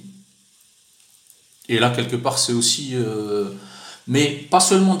d'islamophobie. Et là, quelque part, c'est aussi... mais pas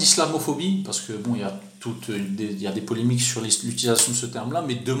seulement d'islamophobie, parce que bon, il y a des polémiques sur l'utilisation de ce terme-là,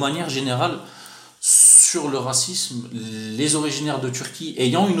 mais de manière générale, sur le racisme, les originaires de Turquie,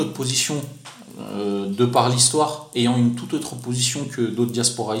 ayant une autre position, de par l'histoire, ayant une toute autre position que d'autres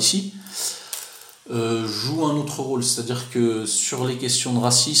diasporas ici, jouent un autre rôle. C'est-à-dire que sur les questions de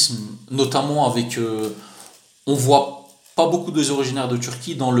racisme, notamment avec... on voit pas beaucoup des originaires de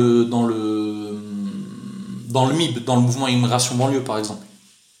Turquie dans le MIB, dans le mouvement Immigration Banlieue, par exemple.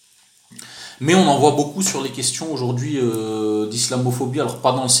 Mais on en voit beaucoup sur les questions aujourd'hui d'islamophobie, alors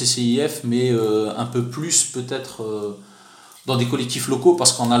pas dans le CCIF, mais un peu plus peut-être dans des collectifs locaux,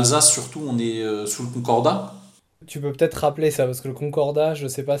 parce qu'en Alsace surtout on est sous le Concordat. Tu peux peut-être rappeler ça, parce que le Concordat, je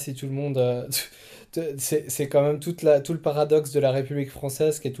sais pas si tout le monde... c'est quand même tout le paradoxe de la République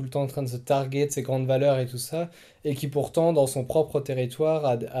française qui est tout le temps en train de se targuer de ses grandes valeurs et tout ça, et qui pourtant, dans son propre territoire,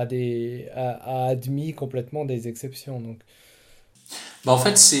 a admis complètement des exceptions. Donc. En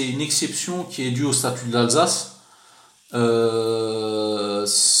fait, c'est une exception qui est due au statut de l'Alsace.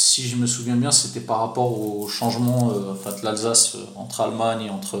 Si je me souviens bien, c'était par rapport au changement de l'Alsace entre Allemagne et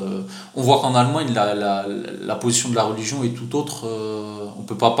entre... on voit qu'en Allemagne, la position de la religion est tout autre. On ne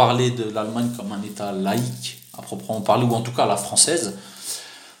peut pas parler de l'Allemagne comme un État laïque, à proprement parler, ou en tout cas la française.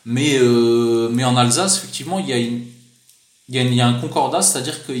 Mais en Alsace, effectivement, il y a un concordat,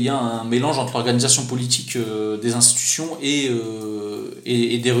 c'est-à-dire qu'il y a un mélange entre l'organisation politique des institutions et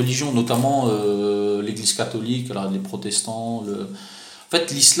des religions, notamment l'Église catholique, les protestants. En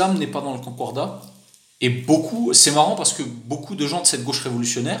fait, l'islam n'est pas dans le concordat. Et c'est marrant parce que beaucoup de gens de cette gauche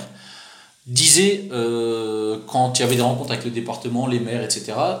révolutionnaire disaient, quand il y avait des rencontres avec le département, les maires,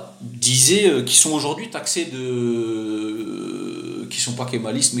 etc., disaient qu'ils sont aujourd'hui taxés qui sont pas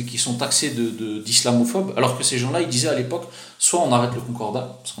kémalistes, mais qui sont taxés d'islamophobes, alors que ces gens-là, ils disaient à l'époque, soit on arrête le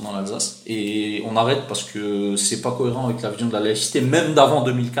concordat, parce qu'on est en Alsace, et on arrête parce que c'est pas cohérent avec la vision de la laïcité, même d'avant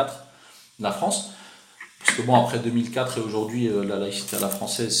 2004, de la France. Parce que après 2004 et aujourd'hui, la laïcité à la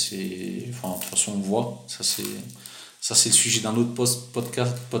française, de toute façon, on voit. Ça, c'est le sujet d'un autre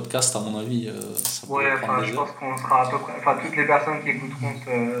podcast, à mon avis. Je pense qu'on sera à peu près... toutes les personnes qui écouteront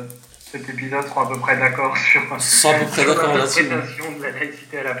cet épisode seront à peu près d'accord sur l'interprétation de la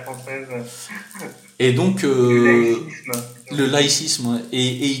laïcité à la française. Et donc, le laïcisme. Et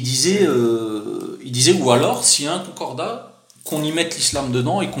il disait, ou alors, s'il y a un concordat, qu'on y mette l'islam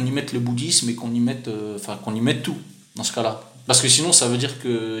dedans et qu'on y mette le bouddhisme et qu'on y mette tout dans ce cas-là. Parce que sinon, ça veut dire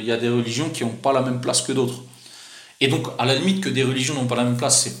qu'il y a des religions qui n'ont pas la même place que d'autres. Et donc, à la limite que des religions n'ont pas la même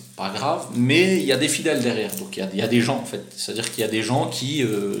place, c'est pas grave, mais il y a des fidèles derrière. Donc, il y a des gens, en fait. C'est-à-dire qu'il y a des gens qui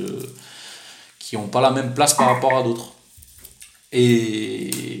n'ont pas la même place par rapport à d'autres.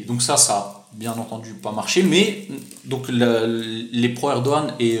 Et donc ça a bien entendu pas marché. Mais donc, les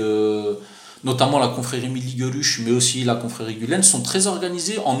pro-Erdogan et... notamment la confrérie Milli-Geruch, mais aussi la confrérie Gulen, sont très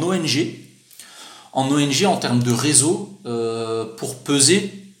organisés en ONG en termes de réseau pour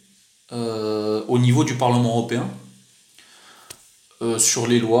peser au niveau du Parlement européen sur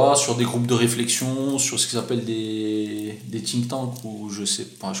les lois, sur des groupes de réflexion, sur ce qu'ils appellent des think tanks, ou je sais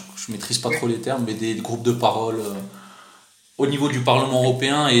pas, je maîtrise pas trop les termes, mais des groupes de parole au niveau du Parlement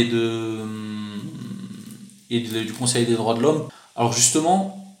européen et du Conseil des droits de l'homme. Alors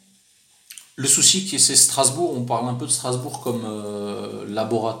justement, le souci, c'est Strasbourg. On parle un peu de Strasbourg comme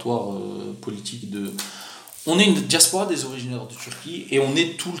laboratoire politique de... On est une diaspora des originaires de Turquie et on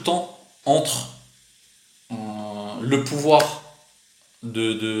est tout le temps entre le pouvoir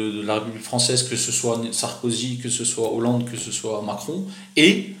de la République française, que ce soit Sarkozy, que ce soit Hollande, que ce soit Macron,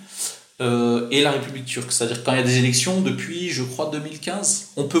 et la République turque. C'est-à-dire quand il y a des élections, depuis, je crois,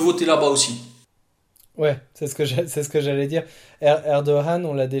 2015, on peut voter là-bas aussi. Ouais, c'est ce que j'allais dire. Erdogan,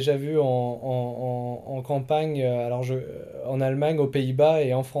 on l'a déjà vu en campagne, en Allemagne, aux Pays-Bas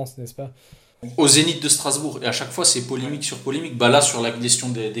et en France, n'est-ce pas ? Au Zénith de Strasbourg. Et à chaque fois, c'est polémique sur polémique. Là, sur la question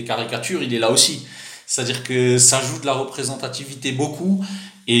des caricatures, il est là aussi. C'est-à-dire que ça joue de la représentativité beaucoup.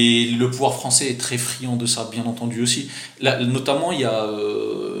 Et le pouvoir français est très friand de ça, bien entendu aussi. Là, notamment, il y a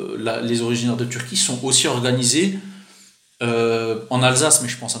les originaires de Turquie sont aussi organisés en Alsace, mais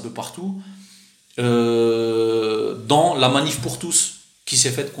je pense un peu partout, dans la manif pour tous qui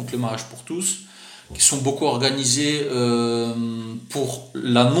s'est faite contre le mariage pour tous, qui sont beaucoup organisés pour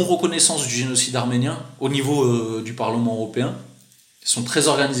la non-reconnaissance du génocide arménien au niveau du Parlement européen. Ils sont très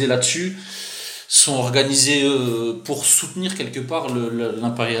organisés là-dessus, sont organisés pour soutenir quelque part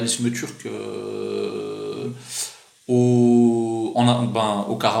l'impérialisme turc au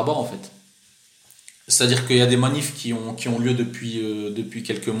Karabakh, en fait. C'est-à-dire qu'il y a des manifs qui ont lieu depuis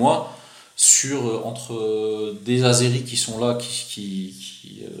quelques mois entre des Azéris qui sont là, qui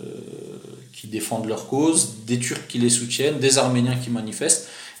défendent leur cause, des Turcs qui les soutiennent, des Arméniens qui manifestent,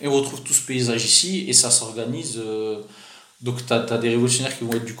 et on retrouve tout ce paysage ici, et ça s'organise. Donc t'as des révolutionnaires qui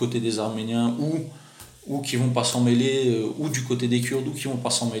vont être du côté des Arméniens ou qui vont pas s'en mêler, ou du côté des Kurdes ou qui vont pas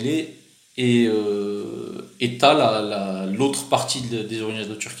s'en mêler, et t'as l'autre partie des originaires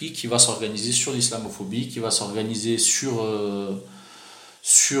de Turquie qui va s'organiser sur l'islamophobie, qui va s'organiser sur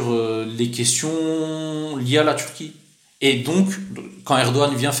les questions liées à la Turquie. Et donc, quand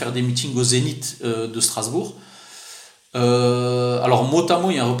Erdogan vient faire des meetings au Zénith de Strasbourg, Alors mot à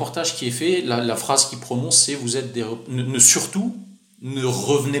mot, il y a un reportage qui est fait. La phrase qu'il prononce, c'est vous êtes surtout ne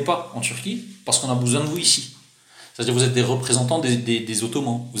revenez pas en Turquie parce qu'on a besoin de vous ici. C'est-à-dire vous êtes des représentants des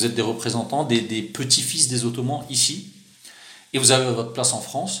Ottomans. Vous êtes des représentants des petits-fils des Ottomans ici, et vous avez votre place en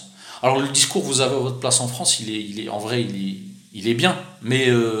France. Alors le discours vous avez votre place en France, il est en vrai il est bien, mais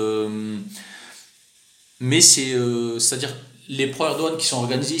c'est-à-dire les pro-Erdogan qui sont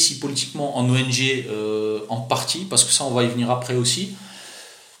organisés ici politiquement en ONG en partie, parce que ça on va y venir après aussi,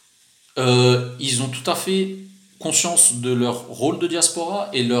 ils ont tout à fait conscience de leur rôle de diaspora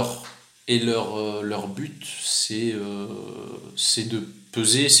et leur but c'est de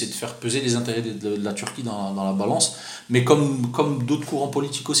faire peser les intérêts de la Turquie dans la balance, mais comme d'autres courants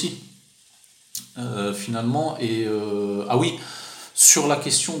politiques aussi finalement. Et ah oui, sur la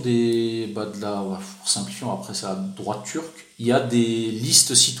question pour simplifier, après c'est la droite turque, il y a des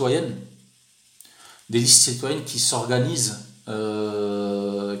listes citoyennes qui s'organisent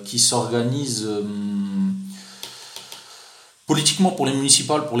politiquement pour les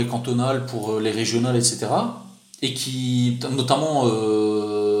municipales, pour les cantonales, pour les régionales, etc. Et qui, notamment,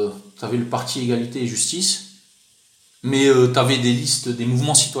 tu avais le parti Égalité et Justice, mais tu avais des listes, des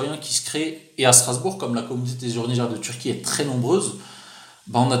mouvements citoyens qui se créent. Et à Strasbourg, comme la communauté des originaires de Turquie est très nombreuse,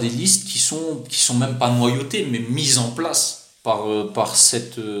 on a des listes qui sont même pas noyautées, mais mises en place par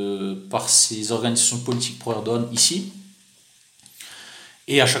ces organisations politiques pro-Erdogan ici.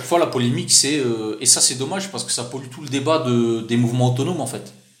 Et à chaque fois, la polémique, c'est... et ça, c'est dommage, parce que ça pollue tout le débat des mouvements autonomes, en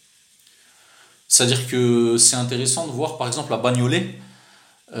fait. C'est-à-dire que c'est intéressant de voir, par exemple, à Bagnolet,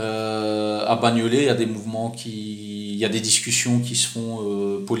 il y a des mouvements il y a des discussions qui se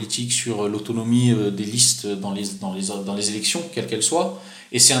font politiques sur l'autonomie des listes dans les élections, quelles qu'elles soient.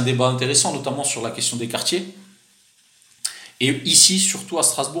 Et c'est un débat intéressant, notamment sur la question des quartiers. Et ici, surtout à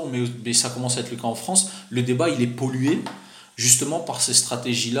Strasbourg, mais ça commence à être le cas en France, le débat, il est pollué, justement par ces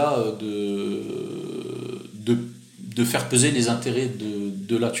stratégies-là de faire peser les intérêts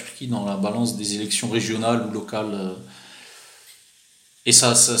de la Turquie dans la balance des élections régionales ou locales. Et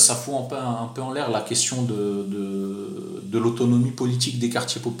ça fout un peu en l'air la question de l'autonomie politique des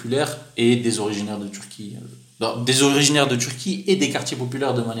quartiers populaires et des originaires de Turquie. Des originaires de Turquie et des quartiers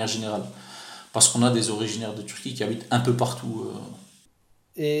populaires de manière générale. Parce qu'on a des originaires de Turquie qui habitent un peu partout.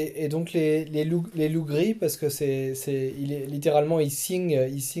 Et donc les loups gris, parce que littéralement ils signent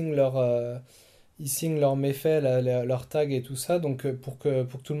leurs méfaits, leur tag et tout ça, donc pour que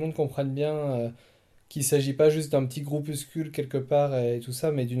tout le monde comprenne bien qu'il ne s'agit pas juste d'un petit groupuscule quelque part et tout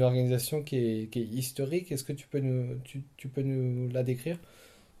ça, mais d'une organisation qui est historique. Est-ce que tu peux nous la décrire?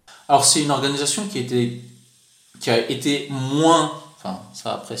 Alors c'est une organisation qui a été moins, enfin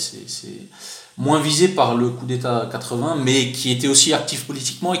ça après c'est moins visée par le coup d'État 80, mais qui était aussi actif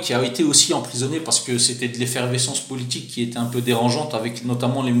politiquement et qui a été aussi emprisonné parce que c'était de l'effervescence politique qui était un peu dérangeante, avec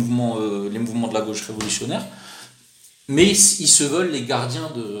notamment les mouvements de la gauche révolutionnaire. Mais ils se veulent les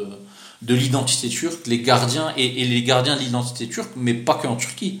gardiens de l'identité turque, les gardiens et les gardiens de l'identité turque, mais pas qu'en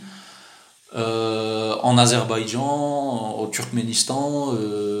Turquie. En Azerbaïdjan, au Turkménistan,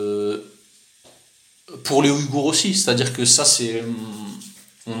 pour les Ouïghours aussi. C'est-à-dire que ça,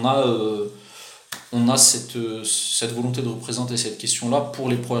 on a cette volonté de représenter cette question-là pour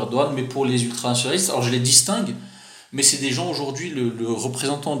les pro-Erdogan, mais pour les ultranationalistes. Alors je les distingue, mais c'est des gens aujourd'hui, le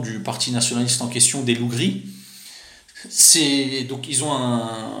représentant du parti nationaliste en question, des loups gris, donc ils ont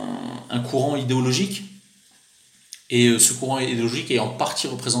un courant idéologique, et ce courant idéologique est en partie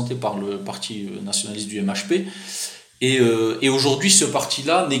représenté par le parti nationaliste du MHP, et aujourd'hui ce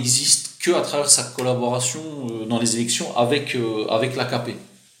parti-là n'existe qu'à travers sa collaboration dans les élections avec l'AKP.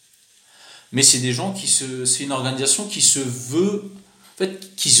 Mais c'est des gens c'est une organisation qui se veut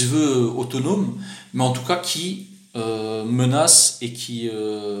autonome, mais en tout cas qui menace et qui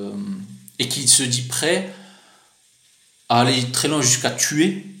se dit prêt à aller très loin jusqu'à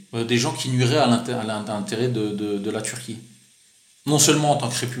tuer des gens qui nuiraient à l'intérêt de la Turquie. Non seulement en tant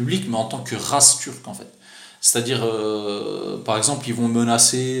que république, mais en tant que race turque, en fait. C'est-à-dire, par exemple, ils vont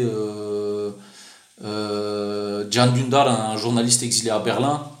menacer Can Dündar, un journaliste exilé à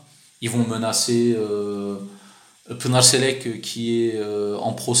Berlin. Ils vont menacer Pınar Selek, qui est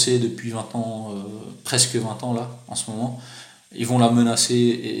en procès depuis 20 ans, presque 20 ans là, en ce moment. Ils vont la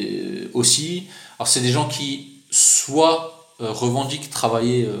menacer aussi. Alors c'est des gens qui soit revendiquent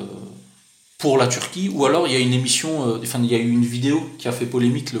travailler pour la Turquie, ou alors il y a une émission, il y a eu une vidéo qui a fait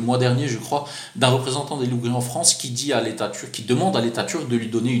polémique le mois dernier, je crois, d'un représentant des loups gris en France qui dit à l'État turc, qui demande à l'État turc de lui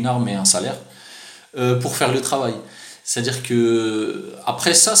donner une arme et un salaire pour faire le travail. C'est-à-dire que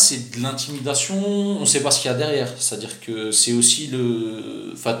après ça, c'est de l'intimidation, on ne sait pas ce qu'il y a derrière. C'est-à-dire que c'est aussi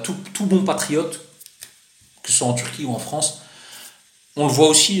tout bon patriote, que ce soit en Turquie ou en France. On le voit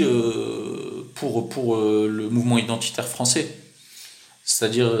aussi pour le mouvement identitaire français,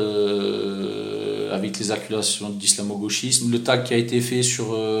 c'est-à-dire avec les accusations d'islamo-gauchisme, le tag qui a été fait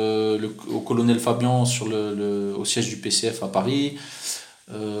au colonel Fabian au siège du PCF à Paris.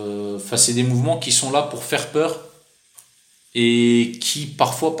 C'est des mouvements qui sont là pour faire peur et qui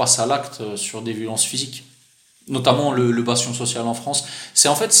parfois passent à l'acte sur des violences physiques, notamment le bastion social en France. C'est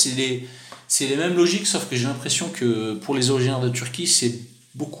les mêmes logiques, sauf que j'ai l'impression que pour les originaires de Turquie, c'est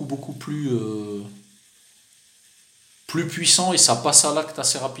beaucoup plus puissant et ça passe à l'acte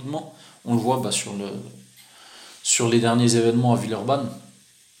assez rapidement. On le voit sur les derniers événements à Villeurbanne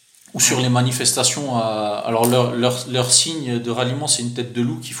ou sur les manifestations. Alors leur signe de ralliement, c'est une tête de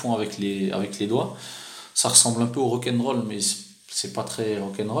loup qu'ils font avec les doigts. Ça ressemble un peu au rock'n'roll, mais c'est pas très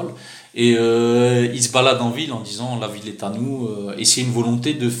rock'n'roll. Et ils se baladent en ville en disant la ville est à nous. Et c'est une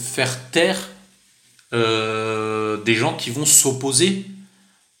volonté de faire taire des gens qui vont s'opposer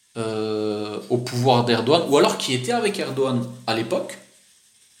au pouvoir d'Erdogan, ou alors qui étaient avec Erdogan à l'époque,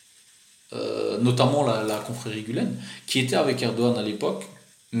 notamment la confrérie Gülen, qui était avec Erdogan à l'époque,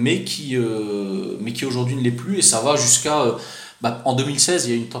 mais qui aujourd'hui ne l'est plus. Et ça va jusqu'à... en 2016,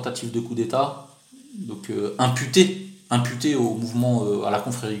 il y a une tentative de coup d'État, donc imputée au mouvement, à la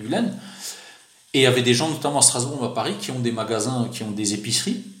confrérie Gülen. Et il y avait des gens, notamment à Strasbourg ou à Paris, qui ont des magasins, qui ont des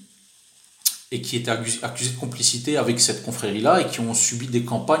épiceries, et qui étaient accusés de complicité avec cette confrérie-là, et qui ont subi des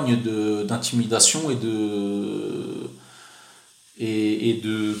campagnes d'intimidation et de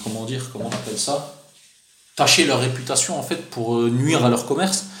comment on appelle ça, tacher leur réputation en fait pour nuire à leur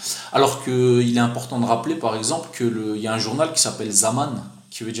commerce. Alors qu'il est important de rappeler par exemple qu'il y a un journal qui s'appelle Zaman,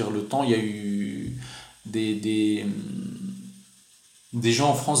 qui veut dire le temps. Il y a eu des gens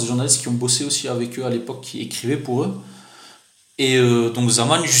en France, des journalistes qui ont bossé aussi avec eux à l'époque, qui écrivaient pour eux. Et donc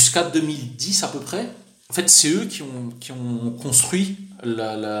Zaman, jusqu'à 2010 à peu près, en fait c'est eux qui ont construit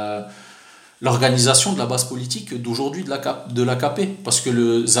l'organisation de la base politique d'aujourd'hui de l'AKP, parce que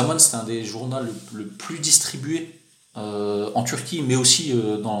le Zaman, c'est un des journaux le plus distribué en Turquie, mais aussi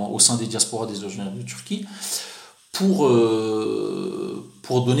au sein des diasporas des originaires de Turquie, pour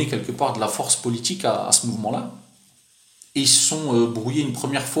donner quelque part de la force politique à ce mouvement-là. Et ils se sont brouillés une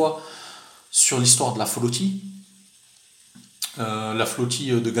première fois sur l'histoire de la flottille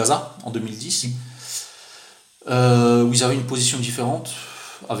de Gaza en 2010, où ils avaient une position différente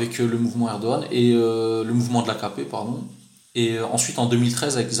avec le mouvement Erdogan et le mouvement de l'AKP, pardon. Et ensuite en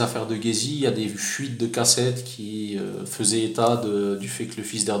 2013, avec les affaires de Gezi, il y a des fuites de cassettes qui faisaient état du fait que le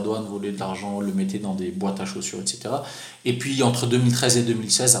fils d'Erdogan volait de l'argent, le mettait dans des boîtes à chaussures, etc. Et puis entre 2013 et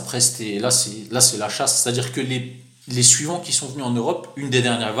 2016, après c'est la chasse, c'est-à-dire que les suivants qui sont venus en Europe, une des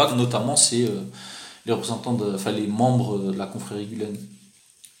dernières vagues notamment, c'est les représentants les membres de la confrérie Gülen.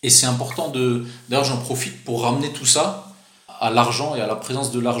 Et c'est important d'ailleurs j'en profite pour ramener tout ça à l'argent et à la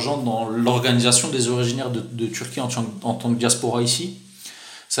présence de l'argent dans l'organisation des originaires de Turquie en tant que diaspora ici.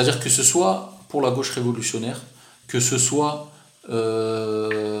 C'est-à-dire que ce soit pour la gauche révolutionnaire, que ce soit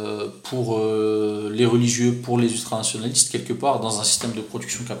pour les religieux, pour les ultranationalistes, quelque part dans un système de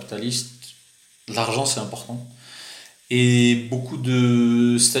production capitaliste, l'argent c'est important. Et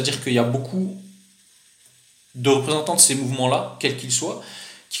c'est-à-dire qu'il y a beaucoup de représentants de ces mouvements-là, quels qu'ils soient,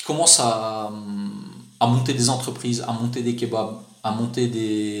 qui commencent à monter des entreprises, à monter des kebabs,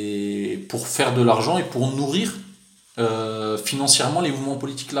 pour faire de l'argent et pour nourrir financièrement les mouvements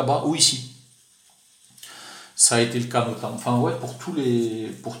politiques là-bas ou ici. Ça a été le cas notamment, pour tous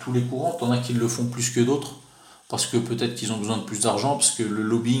les courants. T'en as qui le font plus que d'autres, parce que peut-être qu'ils ont besoin de plus d'argent, parce que le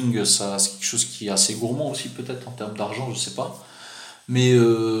lobbying, c'est quelque chose qui est assez gourmand aussi, peut-être en termes d'argent, je sais pas. Mais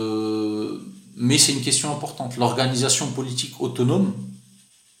c'est une question importante. L'organisation politique autonome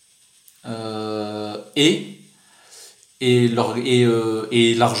et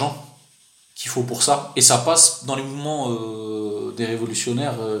l'argent qu'il faut pour ça. Et ça passe dans les mouvements des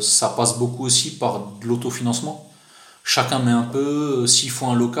révolutionnaires, ça passe beaucoup aussi par de l'autofinancement. Chacun met un peu, s'il faut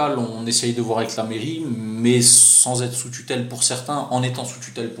un local, on essaye de voir avec la mairie, mais sans être sous tutelle pour certains, en étant sous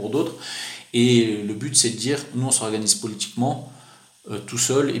tutelle pour d'autres. Et le but, c'est de dire, nous on s'organise politiquement, tout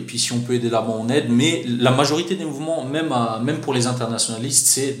seul, et puis si on peut aider là-bas, on aide. Mais la majorité des mouvements, même pour les internationalistes,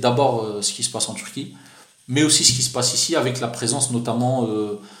 c'est d'abord ce qui se passe en Turquie, mais aussi ce qui se passe ici, avec la présence notamment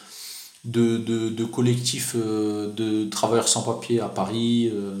de collectifs de travailleurs sans papier à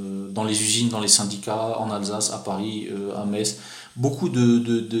Paris, dans les usines, dans les syndicats, en Alsace, à Paris, à Metz. Beaucoup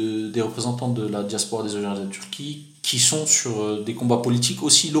des représentants de la diaspora des originaires de Turquie qui sont sur des combats politiques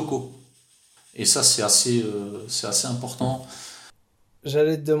aussi locaux. Et ça, c'est assez important.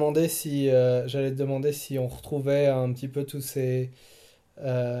 J'allais te demander si on retrouvait un petit peu tous ces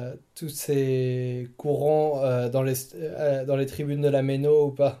tous ces courants dans les tribunes de la Méno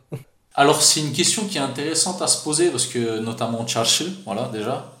ou pas? Alors c'est une question qui est intéressante à se poser parce que notamment Çeneli, voilà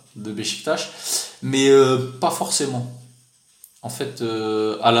déjà, de Beşiktaş, mais pas forcément. En fait,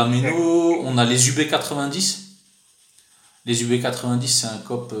 à la Méno, on a les UB90. Les UB90, c'est un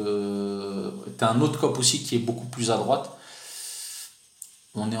COP, t'as un autre COP aussi qui est beaucoup plus à droite.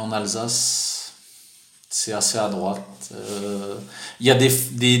 On est en Alsace, c'est assez à droite. Il y a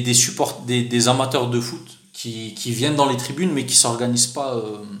des amateurs de foot qui viennent dans les tribunes mais qui s'organisent pas.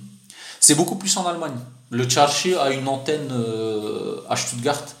 C'est beaucoup plus en Allemagne. Le Çeneli a une antenne à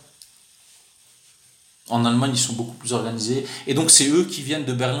Stuttgart. En Allemagne, ils sont beaucoup plus organisés. Et donc, c'est eux qui viennent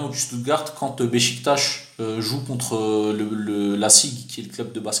de Berlin ou de Stuttgart quand Beşiktaş joue contre la SIG, qui est le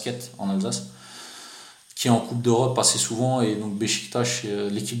club de basket en Alsace, qui est en Coupe d'Europe assez souvent. Et donc, Beşiktaş,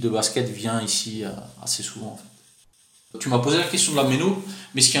 l'équipe de basket, vient ici assez souvent. En fait. Tu m'as posé la question de la Méno,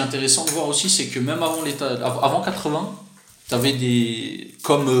 mais ce qui est intéressant de voir aussi, c'est que même avant 80, tu avais des.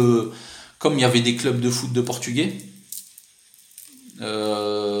 Comme il y avait des clubs de foot de Portugais,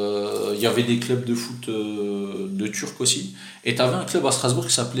 il y avait des clubs de foot de Turcs aussi, et tu avais un club à Strasbourg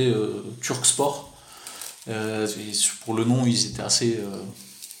qui s'appelait Turkspor. Pour le nom, ils étaient assez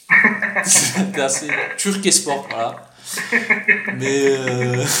Turc et sport, voilà. Mais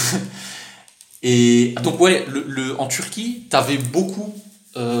et donc ouais, en Turquie, tu avais beaucoup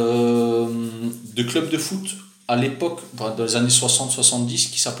de clubs de foot à l'époque, dans les années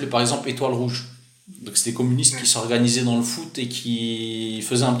 60-70, qui s'appelaient par exemple Étoile Rouge. Donc c'était des communistes qui s'organisaient dans le foot et qui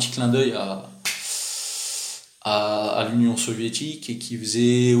faisaient un petit clin d'œil à l'Union soviétique et qui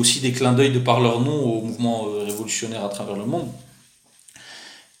faisaient aussi des clins d'œil de par leur nom au mouvement révolutionnaire à travers le monde.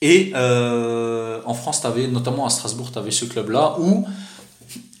 Et en France, notamment à Strasbourg, tu avais ce club-là où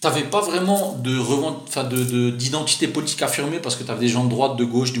tu n'avais pas vraiment d'identité politique affirmée parce que tu avais des gens de droite, de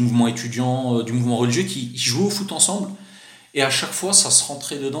gauche, du mouvement étudiant, du mouvement religieux qui jouaient au foot ensemble. Et à chaque fois, ça se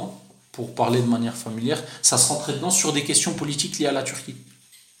rentrait dedans. Pour parler de manière familière, ça se rentrait dedans sur des questions politiques liées à la Turquie.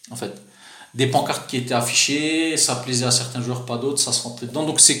 En fait, des pancartes qui étaient affichées, ça plaisait à certains joueurs, pas d'autres, ça se rentrait dedans.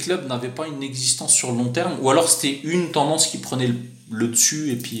 Donc ces clubs n'avaient pas une existence sur le long terme, ou alors c'était une tendance qui prenait le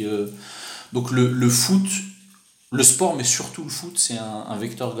dessus. Et puis, donc le foot, le sport, mais surtout le foot, c'est un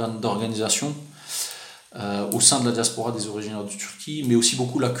vecteur d'organisation au sein de la diaspora des originaires de Turquie, mais aussi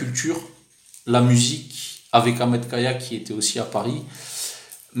beaucoup la culture, la musique, avec Ahmet Kaya qui était aussi à Paris.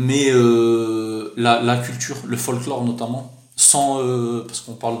 Mais la culture, le folklore notamment, parce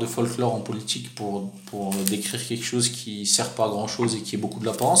qu'on parle de folklore en politique pour décrire quelque chose qui ne sert pas à grand chose et qui est beaucoup de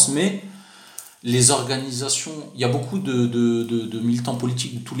l'apparence, mais les organisations, il y a beaucoup de militants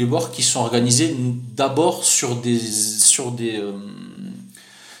politiques de tous les bords qui sont organisés d'abord sur des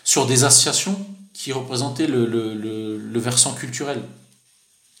associations qui représentaient le versant culturel.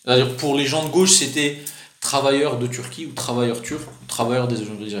 C'est-à-dire pour les gens de gauche, c'était travailleurs de Turquie ou travailleurs turcs, ou travailleurs des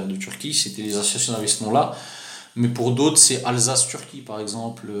originaires de Turquie, c'était les associations avec ce nom-là. Mais pour d'autres, c'est Alsace-Turquie, par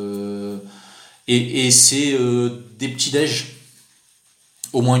exemple. Et c'est des petits-déj,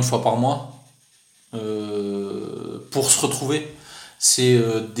 au moins une fois par mois, pour se retrouver. C'est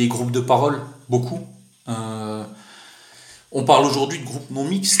des groupes de parole, beaucoup. On parle aujourd'hui de groupes non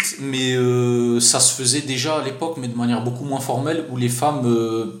mixtes, mais ça se faisait déjà à l'époque, mais de manière beaucoup moins formelle, où les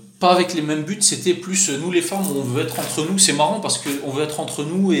femmes... pas avec les mêmes buts, c'était plus nous les femmes, on veut être entre nous. C'est marrant parce qu'on veut être entre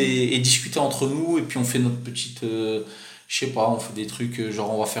nous et discuter entre nous, et puis on fait notre petite, je sais pas, on fait des trucs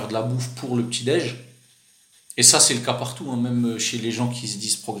genre on va faire de la bouffe pour le petit-déj. Et ça c'est le cas partout, hein, même chez les gens qui se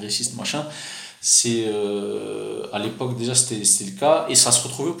disent progressistes, machin. C'est à l'époque déjà c'était le cas, et ça se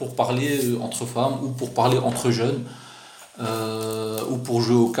retrouvait pour parler entre femmes ou pour parler entre jeunes. Ou pour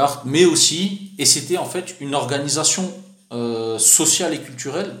jouer aux cartes, mais aussi, et c'était en fait une organisation sociale et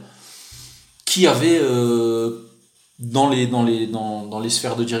culturelle qui avait dans les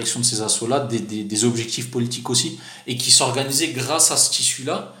sphères de direction de ces assos-là des objectifs politiques aussi, et qui s'organisait grâce à ce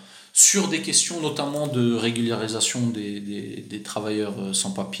tissu-là sur des questions notamment de régularisation des travailleurs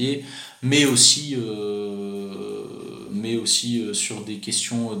sans papier, mais aussi sur des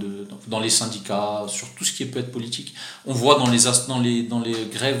questions dans les syndicats, sur tout ce qui peut être politique. On voit dans les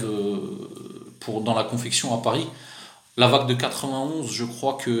grèves dans la confection à Paris, la vague de 91, je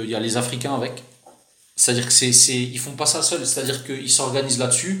crois qu'il y a les Africains avec. C'est-à-dire que ils font pas ça seuls, c'est-à-dire qu'ils s'organisent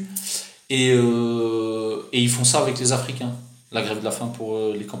là-dessus et ils font ça avec les Africains. La grève de la faim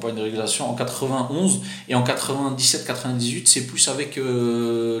pour les campagnes de régulation en 91, et en 97-98, c'est plus avec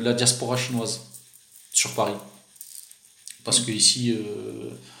la diaspora chinoise sur Paris. Parce que ici,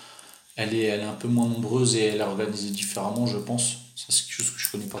 elle est un peu moins nombreuse et elle est organisée différemment, je pense. Ça, c'est quelque chose que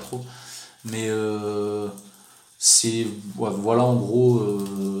je connais pas trop. Mais Voilà en gros,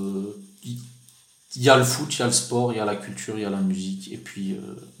 il y a le foot, il y a le sport, il y a la culture, il y a la musique, et puis,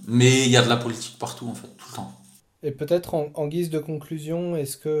 mais il y a de la politique partout en fait, tout le temps. Et peut-être en guise de conclusion,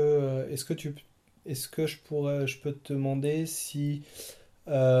 est-ce que je peux te demander si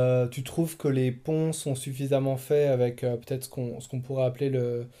tu trouves que les ponts sont suffisamment faits avec peut-être ce qu'on pourrait appeler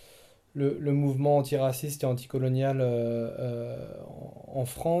le mouvement antiraciste et anticolonial en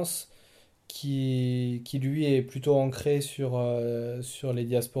France, qui lui est plutôt ancré sur les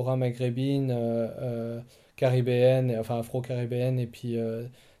diasporas maghrébines, caribéennes, enfin afro-caribéennes, et puis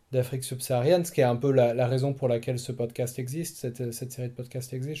d'Afrique subsaharienne, ce qui est un peu la raison pour laquelle ce podcast existe, cette série de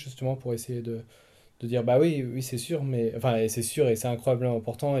podcasts existe, justement pour essayer de dire bah oui, c'est sûr, mais enfin c'est sûr et c'est incroyablement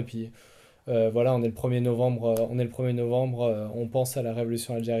important. Et puis voilà, on est le 1er novembre, on pense à la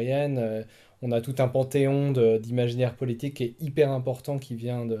révolution algérienne, on a tout un panthéon d'imaginaires politiques qui est hyper important, qui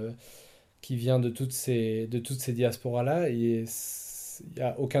vient de toutes ces diasporas-là, et il n'y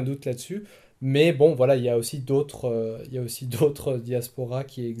a aucun doute là-dessus. Mais bon, voilà, il y a aussi d'autres diasporas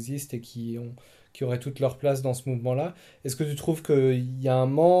qui existent et qui auraient toute leur place dans ce mouvement-là. Est-ce que tu trouves qu'il y a un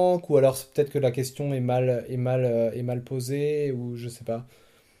manque, ou alors c'est peut-être que la question est mal posée, ou je sais pas?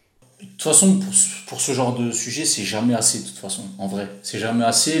 De toute façon, pour ce genre de sujet, c'est jamais assez, de toute façon, en vrai. C'est jamais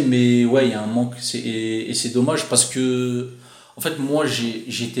assez, mais ouais, il y a un manque, et c'est dommage parce que, en fait, moi,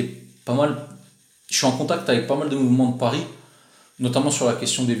 j'étais pas mal. Je suis en contact avec pas mal de mouvements de Paris, notamment sur la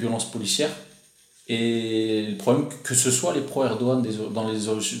question des violences policières. Et le problème, que ce soit les pro-Erdogan dans les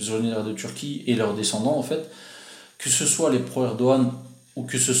originaires de Turquie et leurs descendants, en fait, que ce soit les pro-Erdogan, ou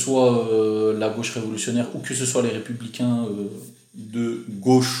que ce soit la gauche révolutionnaire, ou que ce soit les républicains de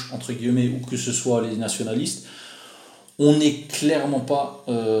gauche, entre guillemets, ou que ce soit les nationalistes, on n'est clairement pas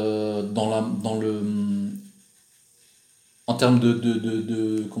en termes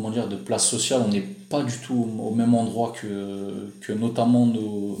de place sociale, on n'est pas du tout au même endroit que notamment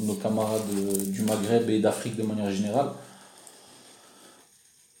nos camarades du Maghreb et d'Afrique de manière générale.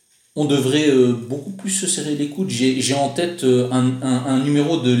 On devrait beaucoup plus se serrer les coudes. J'ai en tête un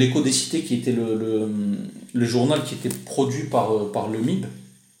numéro de l'Écho des Cités, qui était le journal qui était produit par le MIB.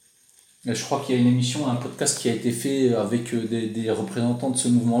 Et je crois qu'il y a une émission, un podcast qui a été fait avec des représentants de ce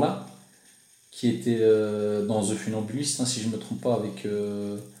mouvement-là, qui était dans The Funambulist, si je ne me trompe pas, avec...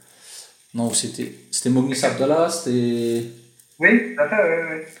 Non, c'était Mognis Abdallah, c'était... Oui, tout à fait,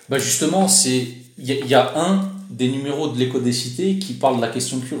 oui. Bah justement, il y a un des numéros de l'Écho des Cités qui parle de la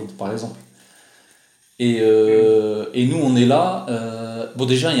question kurde, par exemple. Et nous, on est là... bon,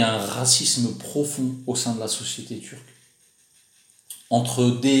 déjà, il y a un racisme profond au sein de la société turque.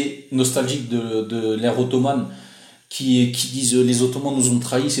 Entre des nostalgiques de l'ère ottomane, qui disent les Ottomans nous ont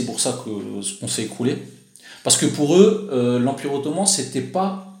trahis, c'est pour ça qu'on s'est écroulé. Parce que pour eux, l'Empire ottoman, c'était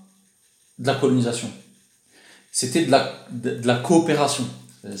pas de la colonisation, c'était de la coopération.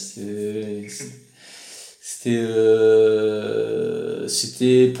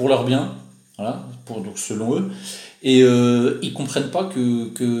 C'était pour leur bien, voilà, donc selon eux. Et ils comprennent pas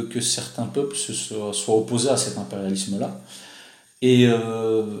que certains peuples soient opposés à cet impérialisme-là. Et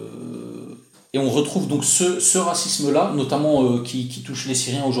on retrouve donc ce racisme-là, notamment qui touche les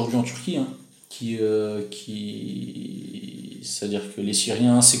Syriens aujourd'hui en Turquie, c'est-à-dire que les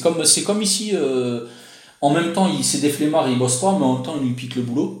Syriens, c'est comme ici, en même temps, c'est des flemmards, ils bossent pas, mais en même temps, ils lui piquent le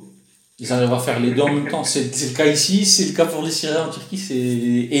boulot. Ils arrivent à faire les deux en même temps. C'est le cas ici, c'est le cas pour les Syriens en Turquie,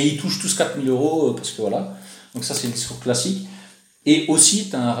 et ils touchent tous 4 000 €, parce que voilà. Donc ça, c'est le discours classique. Et aussi,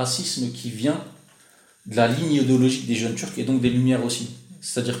 tu as un racisme qui vient de la ligne idéologique des jeunes Turcs, et donc des Lumières aussi.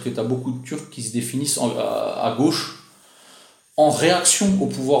 C'est-à-dire que tu as beaucoup de Turcs qui se définissent à gauche, en réaction au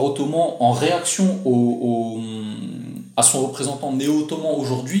pouvoir ottoman, en réaction à son représentant néo-ottoman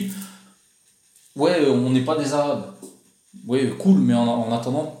aujourd'hui. Ouais, on n'est pas des Arabes. Ouais, cool, mais en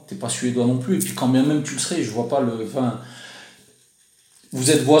attendant, t'es pas suédois non plus. Et puis quand bien même tu le serais, je vois pas le... Enfin,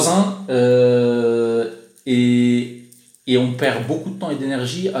 vous êtes voisins, et on perd beaucoup de temps et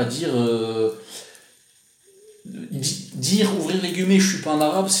d'énergie à dire... ouvrir les guillemets, je suis pas un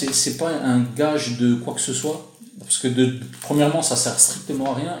arabe, c'est pas un gage de quoi que ce soit, parce que premièrement ça sert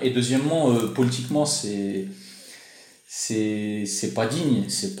strictement à rien, et deuxièmement politiquement c'est pas digne,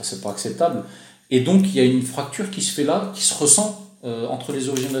 c'est pas acceptable, et donc il y a une fracture qui se fait là, qui se ressent entre les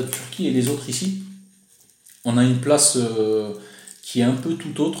originaires de Turquie et les autres ici. On a une place qui est un peu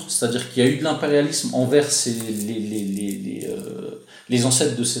tout autre, c'est-à-dire qu'il y a eu de l'impérialisme envers les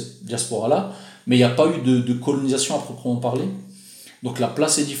ancêtres de cette diaspora-là, mais il n'y a pas eu de colonisation à proprement parler. Donc la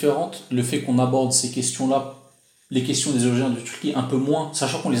place est différente. Le fait qu'on aborde ces questions-là, les questions des originaires de Turquie, un peu moins,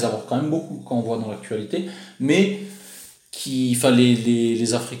 sachant qu'on les aborde quand même beaucoup quand on voit dans l'actualité, mais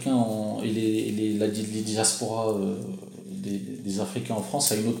les Africains et les diasporas des Africains en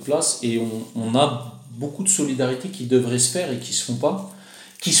France à une autre place, et on a beaucoup de solidarité qui devrait se faire et qui se font pas,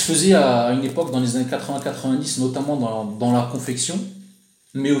 qui se faisait à une époque dans les années 80-90, notamment dans la confection,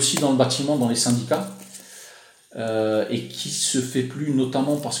 mais aussi dans le bâtiment, dans les syndicats, et qui se fait plus,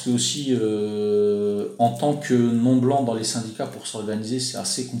 notamment parce que aussi en tant que non-blanc dans les syndicats, pour s'organiser, c'est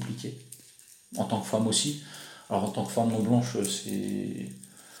assez compliqué, en tant que femme aussi. Alors en tant que femme non blanche,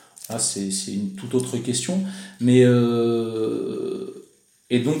 c'est une toute autre question, mais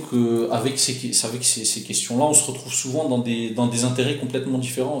et donc avec ces questions-là, on se retrouve souvent dans des intérêts complètement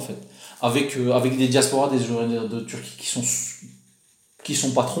différents en fait, avec des diasporas, des originaires de Turquie qui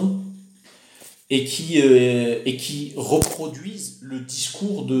sont patrons et qui reproduisent le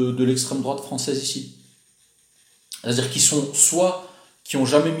discours de l'extrême droite française ici. C'est-à-dire qui n'ont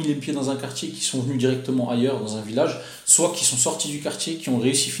jamais mis les pieds dans un quartier, qui sont venus directement ailleurs, dans un village, soit qui sont sortis du quartier, qui ont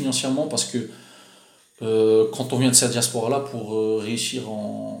réussi financièrement, parce que quand on vient de cette diaspora-là, pour réussir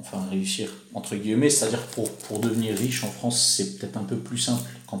entre guillemets, c'est-à-dire pour devenir riche en France, c'est peut-être un peu plus simple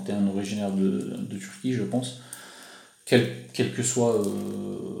quand tu es un originaire de Turquie, je pense, quelle que soit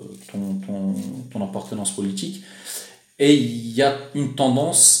ton appartenance politique. Et il y a une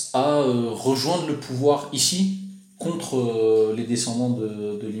tendance à rejoindre le pouvoir ici, contre les descendants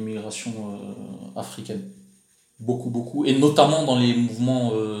de l'immigration africaine. Beaucoup. Et notamment dans les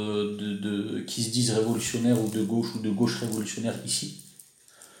mouvements qui se disent révolutionnaires ou de gauche révolutionnaire ici.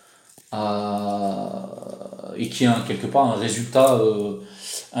 Et qui est quelque part un résultat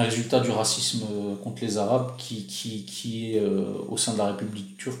du racisme contre les Arabes qui est au sein de la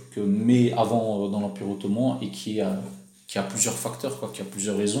République turque, mais avant dans l'Empire ottoman, et qui a plusieurs facteurs, qui a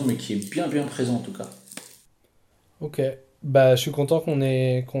plusieurs raisons, mais qui est bien présent en tout cas. Ok, je suis content qu'on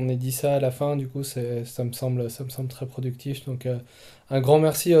ait dit ça à la fin, du coup ça me semble très productif, donc un grand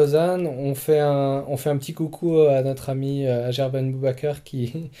merci Ozan. On fait un petit coucou à notre ami Ager Ben Boubacar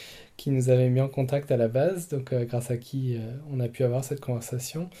qui nous avait mis en contact à la base, donc grâce à qui on a pu avoir cette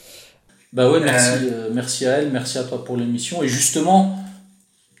conversation. Merci à elle, merci à toi pour l'émission, et justement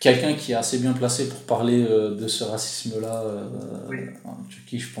quelqu'un qui est assez bien placé pour parler de ce racisme-là en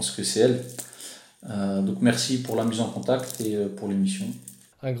Turquie, je pense que c'est elle. Donc merci pour la mise en contact et pour l'émission.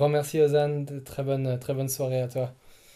 Un grand merci Ozan, très bonne soirée à toi.